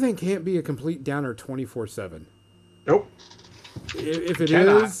 everything can't be a complete downer 24/7. Nope. If it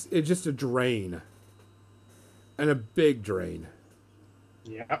Cannot. is, it's just a drain. And a big drain.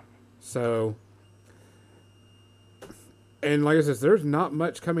 Yeah. So, and like I said, there's not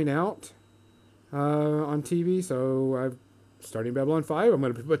much coming out on TV. So I'm starting Babylon 5. I'm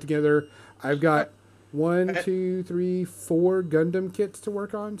going to put together, I've got 1, 2, 3, 4 Gundam kits to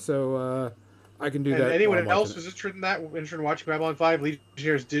work on. So I can do And that. anyone while I'm else watching who's interested in watching Babylon 5,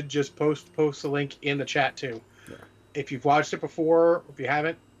 Legionnaires did just post the link in the chat too. Yeah. If you've watched it before, if you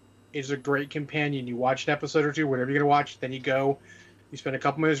haven't, it's a great companion. You watch an episode or two, whatever you're going to watch, then you go, you spend a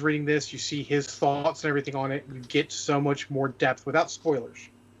couple minutes reading this, you see his thoughts and everything on it, you get so much more depth without spoilers.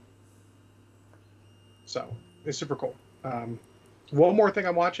 So, it's super cool. One more thing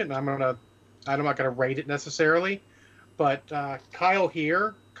I'm watching, and I'm not going to rate it necessarily, but Kyle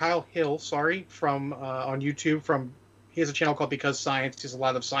Hill, from on YouTube, he has a channel called Because Science. He has a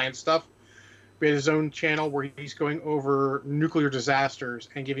lot of science stuff. He has his own channel where he's going over nuclear disasters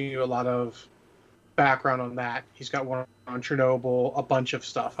and giving you a lot of background on that. He's got one on Chernobyl, a bunch of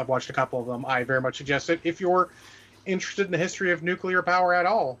stuff. I've watched a couple of them. I very much suggest it if you're interested in the history of nuclear power at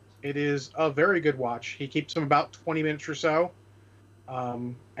all. It is a very good watch. He keeps them about 20 minutes or so,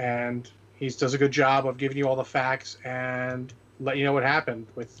 and he does a good job of giving you all the facts and let you know what happened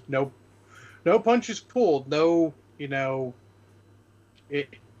with no punches pulled,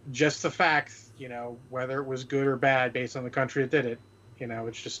 just the facts, whether it was good or bad based on the country that did it.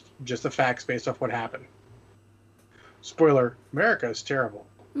 It's just the facts based off what happened. Spoiler, America is terrible.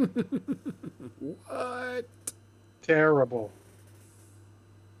 What? Terrible.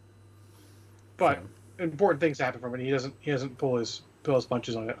 But important things happen from it. He doesn't pull his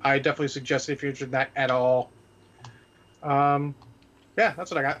punches on it. I definitely suggest it if you're interested in that at all. Yeah,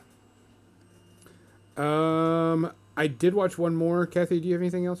 that's what I got. I did watch one more. Kathy, do you have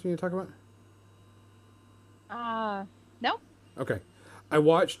anything else you need to talk about? No. Okay. I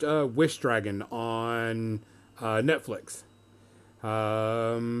watched Wish Dragon on Netflix.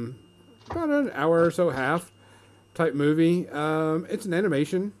 About an hour or so, half type movie. It's an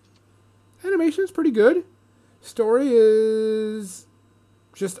animation. Animation is pretty good. Story is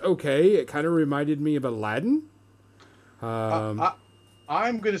just okay. It kind of reminded me of Aladdin. I'm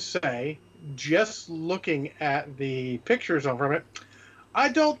going to say, just looking at the pictures from it, I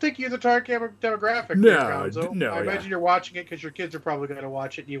don't think you're the target demographic. No, there, Gonzo. no, I imagine you're watching it because your kids are probably going to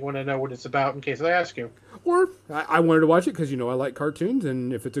watch it and you want to know what it's about in case they ask you. Or I wanted to watch it because, I like cartoons,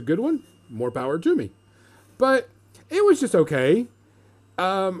 and if it's a good one, more power to me. But it was just okay.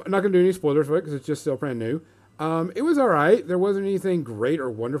 I'm not going to do any spoilers for it because it's just still brand new. It was all right. There wasn't anything great or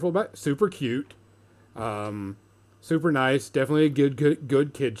wonderful about it. Super cute. Super nice. Definitely a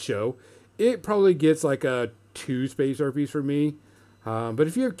good kid show. It probably gets like a 2 space RPs for me. But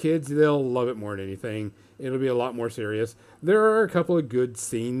if you have kids, they'll love it more than anything. It'll be a lot more serious. There are a couple of good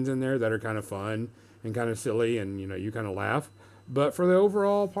scenes in there that are kind of fun and kind of silly, and you kind of laugh. But for the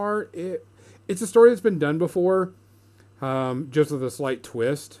overall part, it's a story that's been done before, just with a slight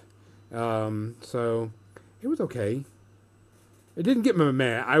twist. So it was okay. It didn't get me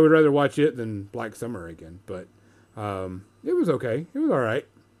mad. I would rather watch it than Black Summer again, but it was okay. It was all right.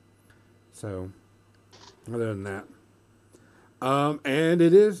 So other than that. And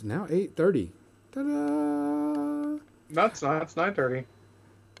it is now 8:30. Ta-da! No, it's not. It's 9:30.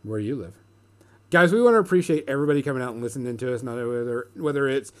 Where you live. Guys, we want to appreciate everybody coming out and listening to us, not whether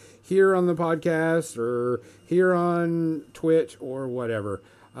it's here on the podcast or here on Twitch or whatever.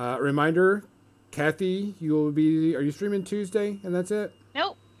 Reminder, Kathy, are you streaming Tuesday and that's it?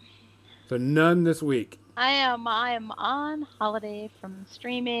 Nope. So none this week. I am on holiday from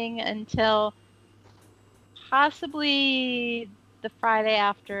streaming until possibly the Friday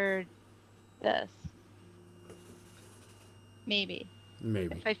after this. Maybe.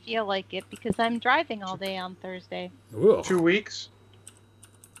 If I feel like it, because I'm driving all day on Thursday. Ugh. 2 weeks?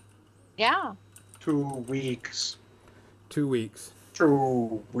 Yeah. 2 weeks. 2 weeks.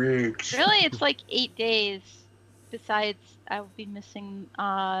 2 weeks. Really, it's like 8 days. Besides, I will be missing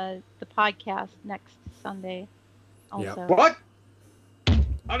the podcast next Sunday. Also. Yep. What?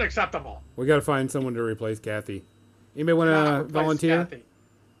 Unacceptable. We got to find someone to replace Kathy. Anybody want to volunteer? Kathy.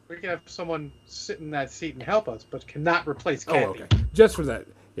 We can have someone sit in that seat and help us, but cannot replace Kathy. Oh, okay. Just for that.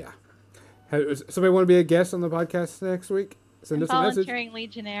 Yeah. Somebody want to be a guest on the podcast next week? Send us a message. Volunteering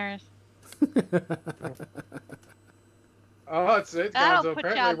Legionnaires. Oh, it's That'll Gonzo. put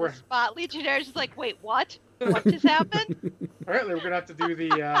you on the spot. Legionnaires is like, wait, what? What just happened? Apparently, we're going to have to do the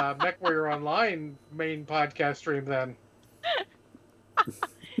MechWarrior Online main podcast stream then.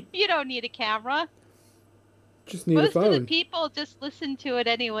 You don't need a camera. Just need a Most of the phone. people just listen to it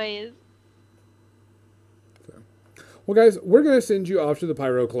anyways. Well, guys, we're going to send you off to the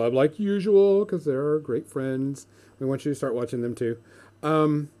Pyro Club like usual because they're our great friends. We want you to start watching them too.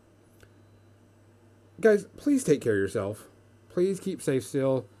 Guys, please take care of yourself. Please keep safe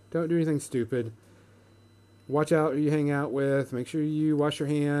still. Don't do anything stupid. Watch out who you hang out with. Make sure you wash your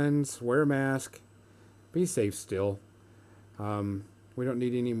hands. Wear a mask. Be safe still. We don't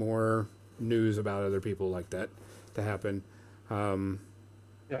need any more news about other people like that to happen.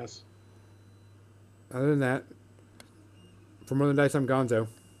 Yes. Other than that, for More Than Dice, I'm Gonzo.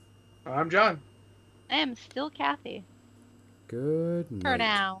 I'm John. I am still Kathy. Good night. For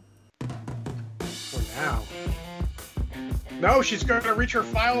now. For now. No, she's going to reach her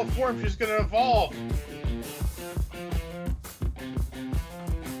final form. She's going to evolve.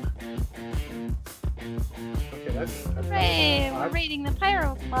 Okay, that's Hooray! We're odd. raiding the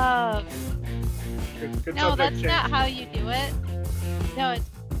Pyro Club. Good No, subject that's change. not how you do it. No, it's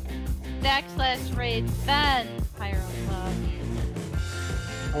 /raid then Pyro Club.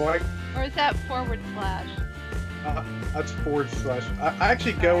 Oh, Or is that /? that's /. I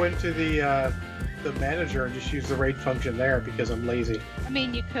actually go into the manager and just use the raid function there because I'm lazy. I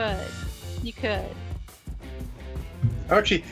mean, you could. You could. Actually,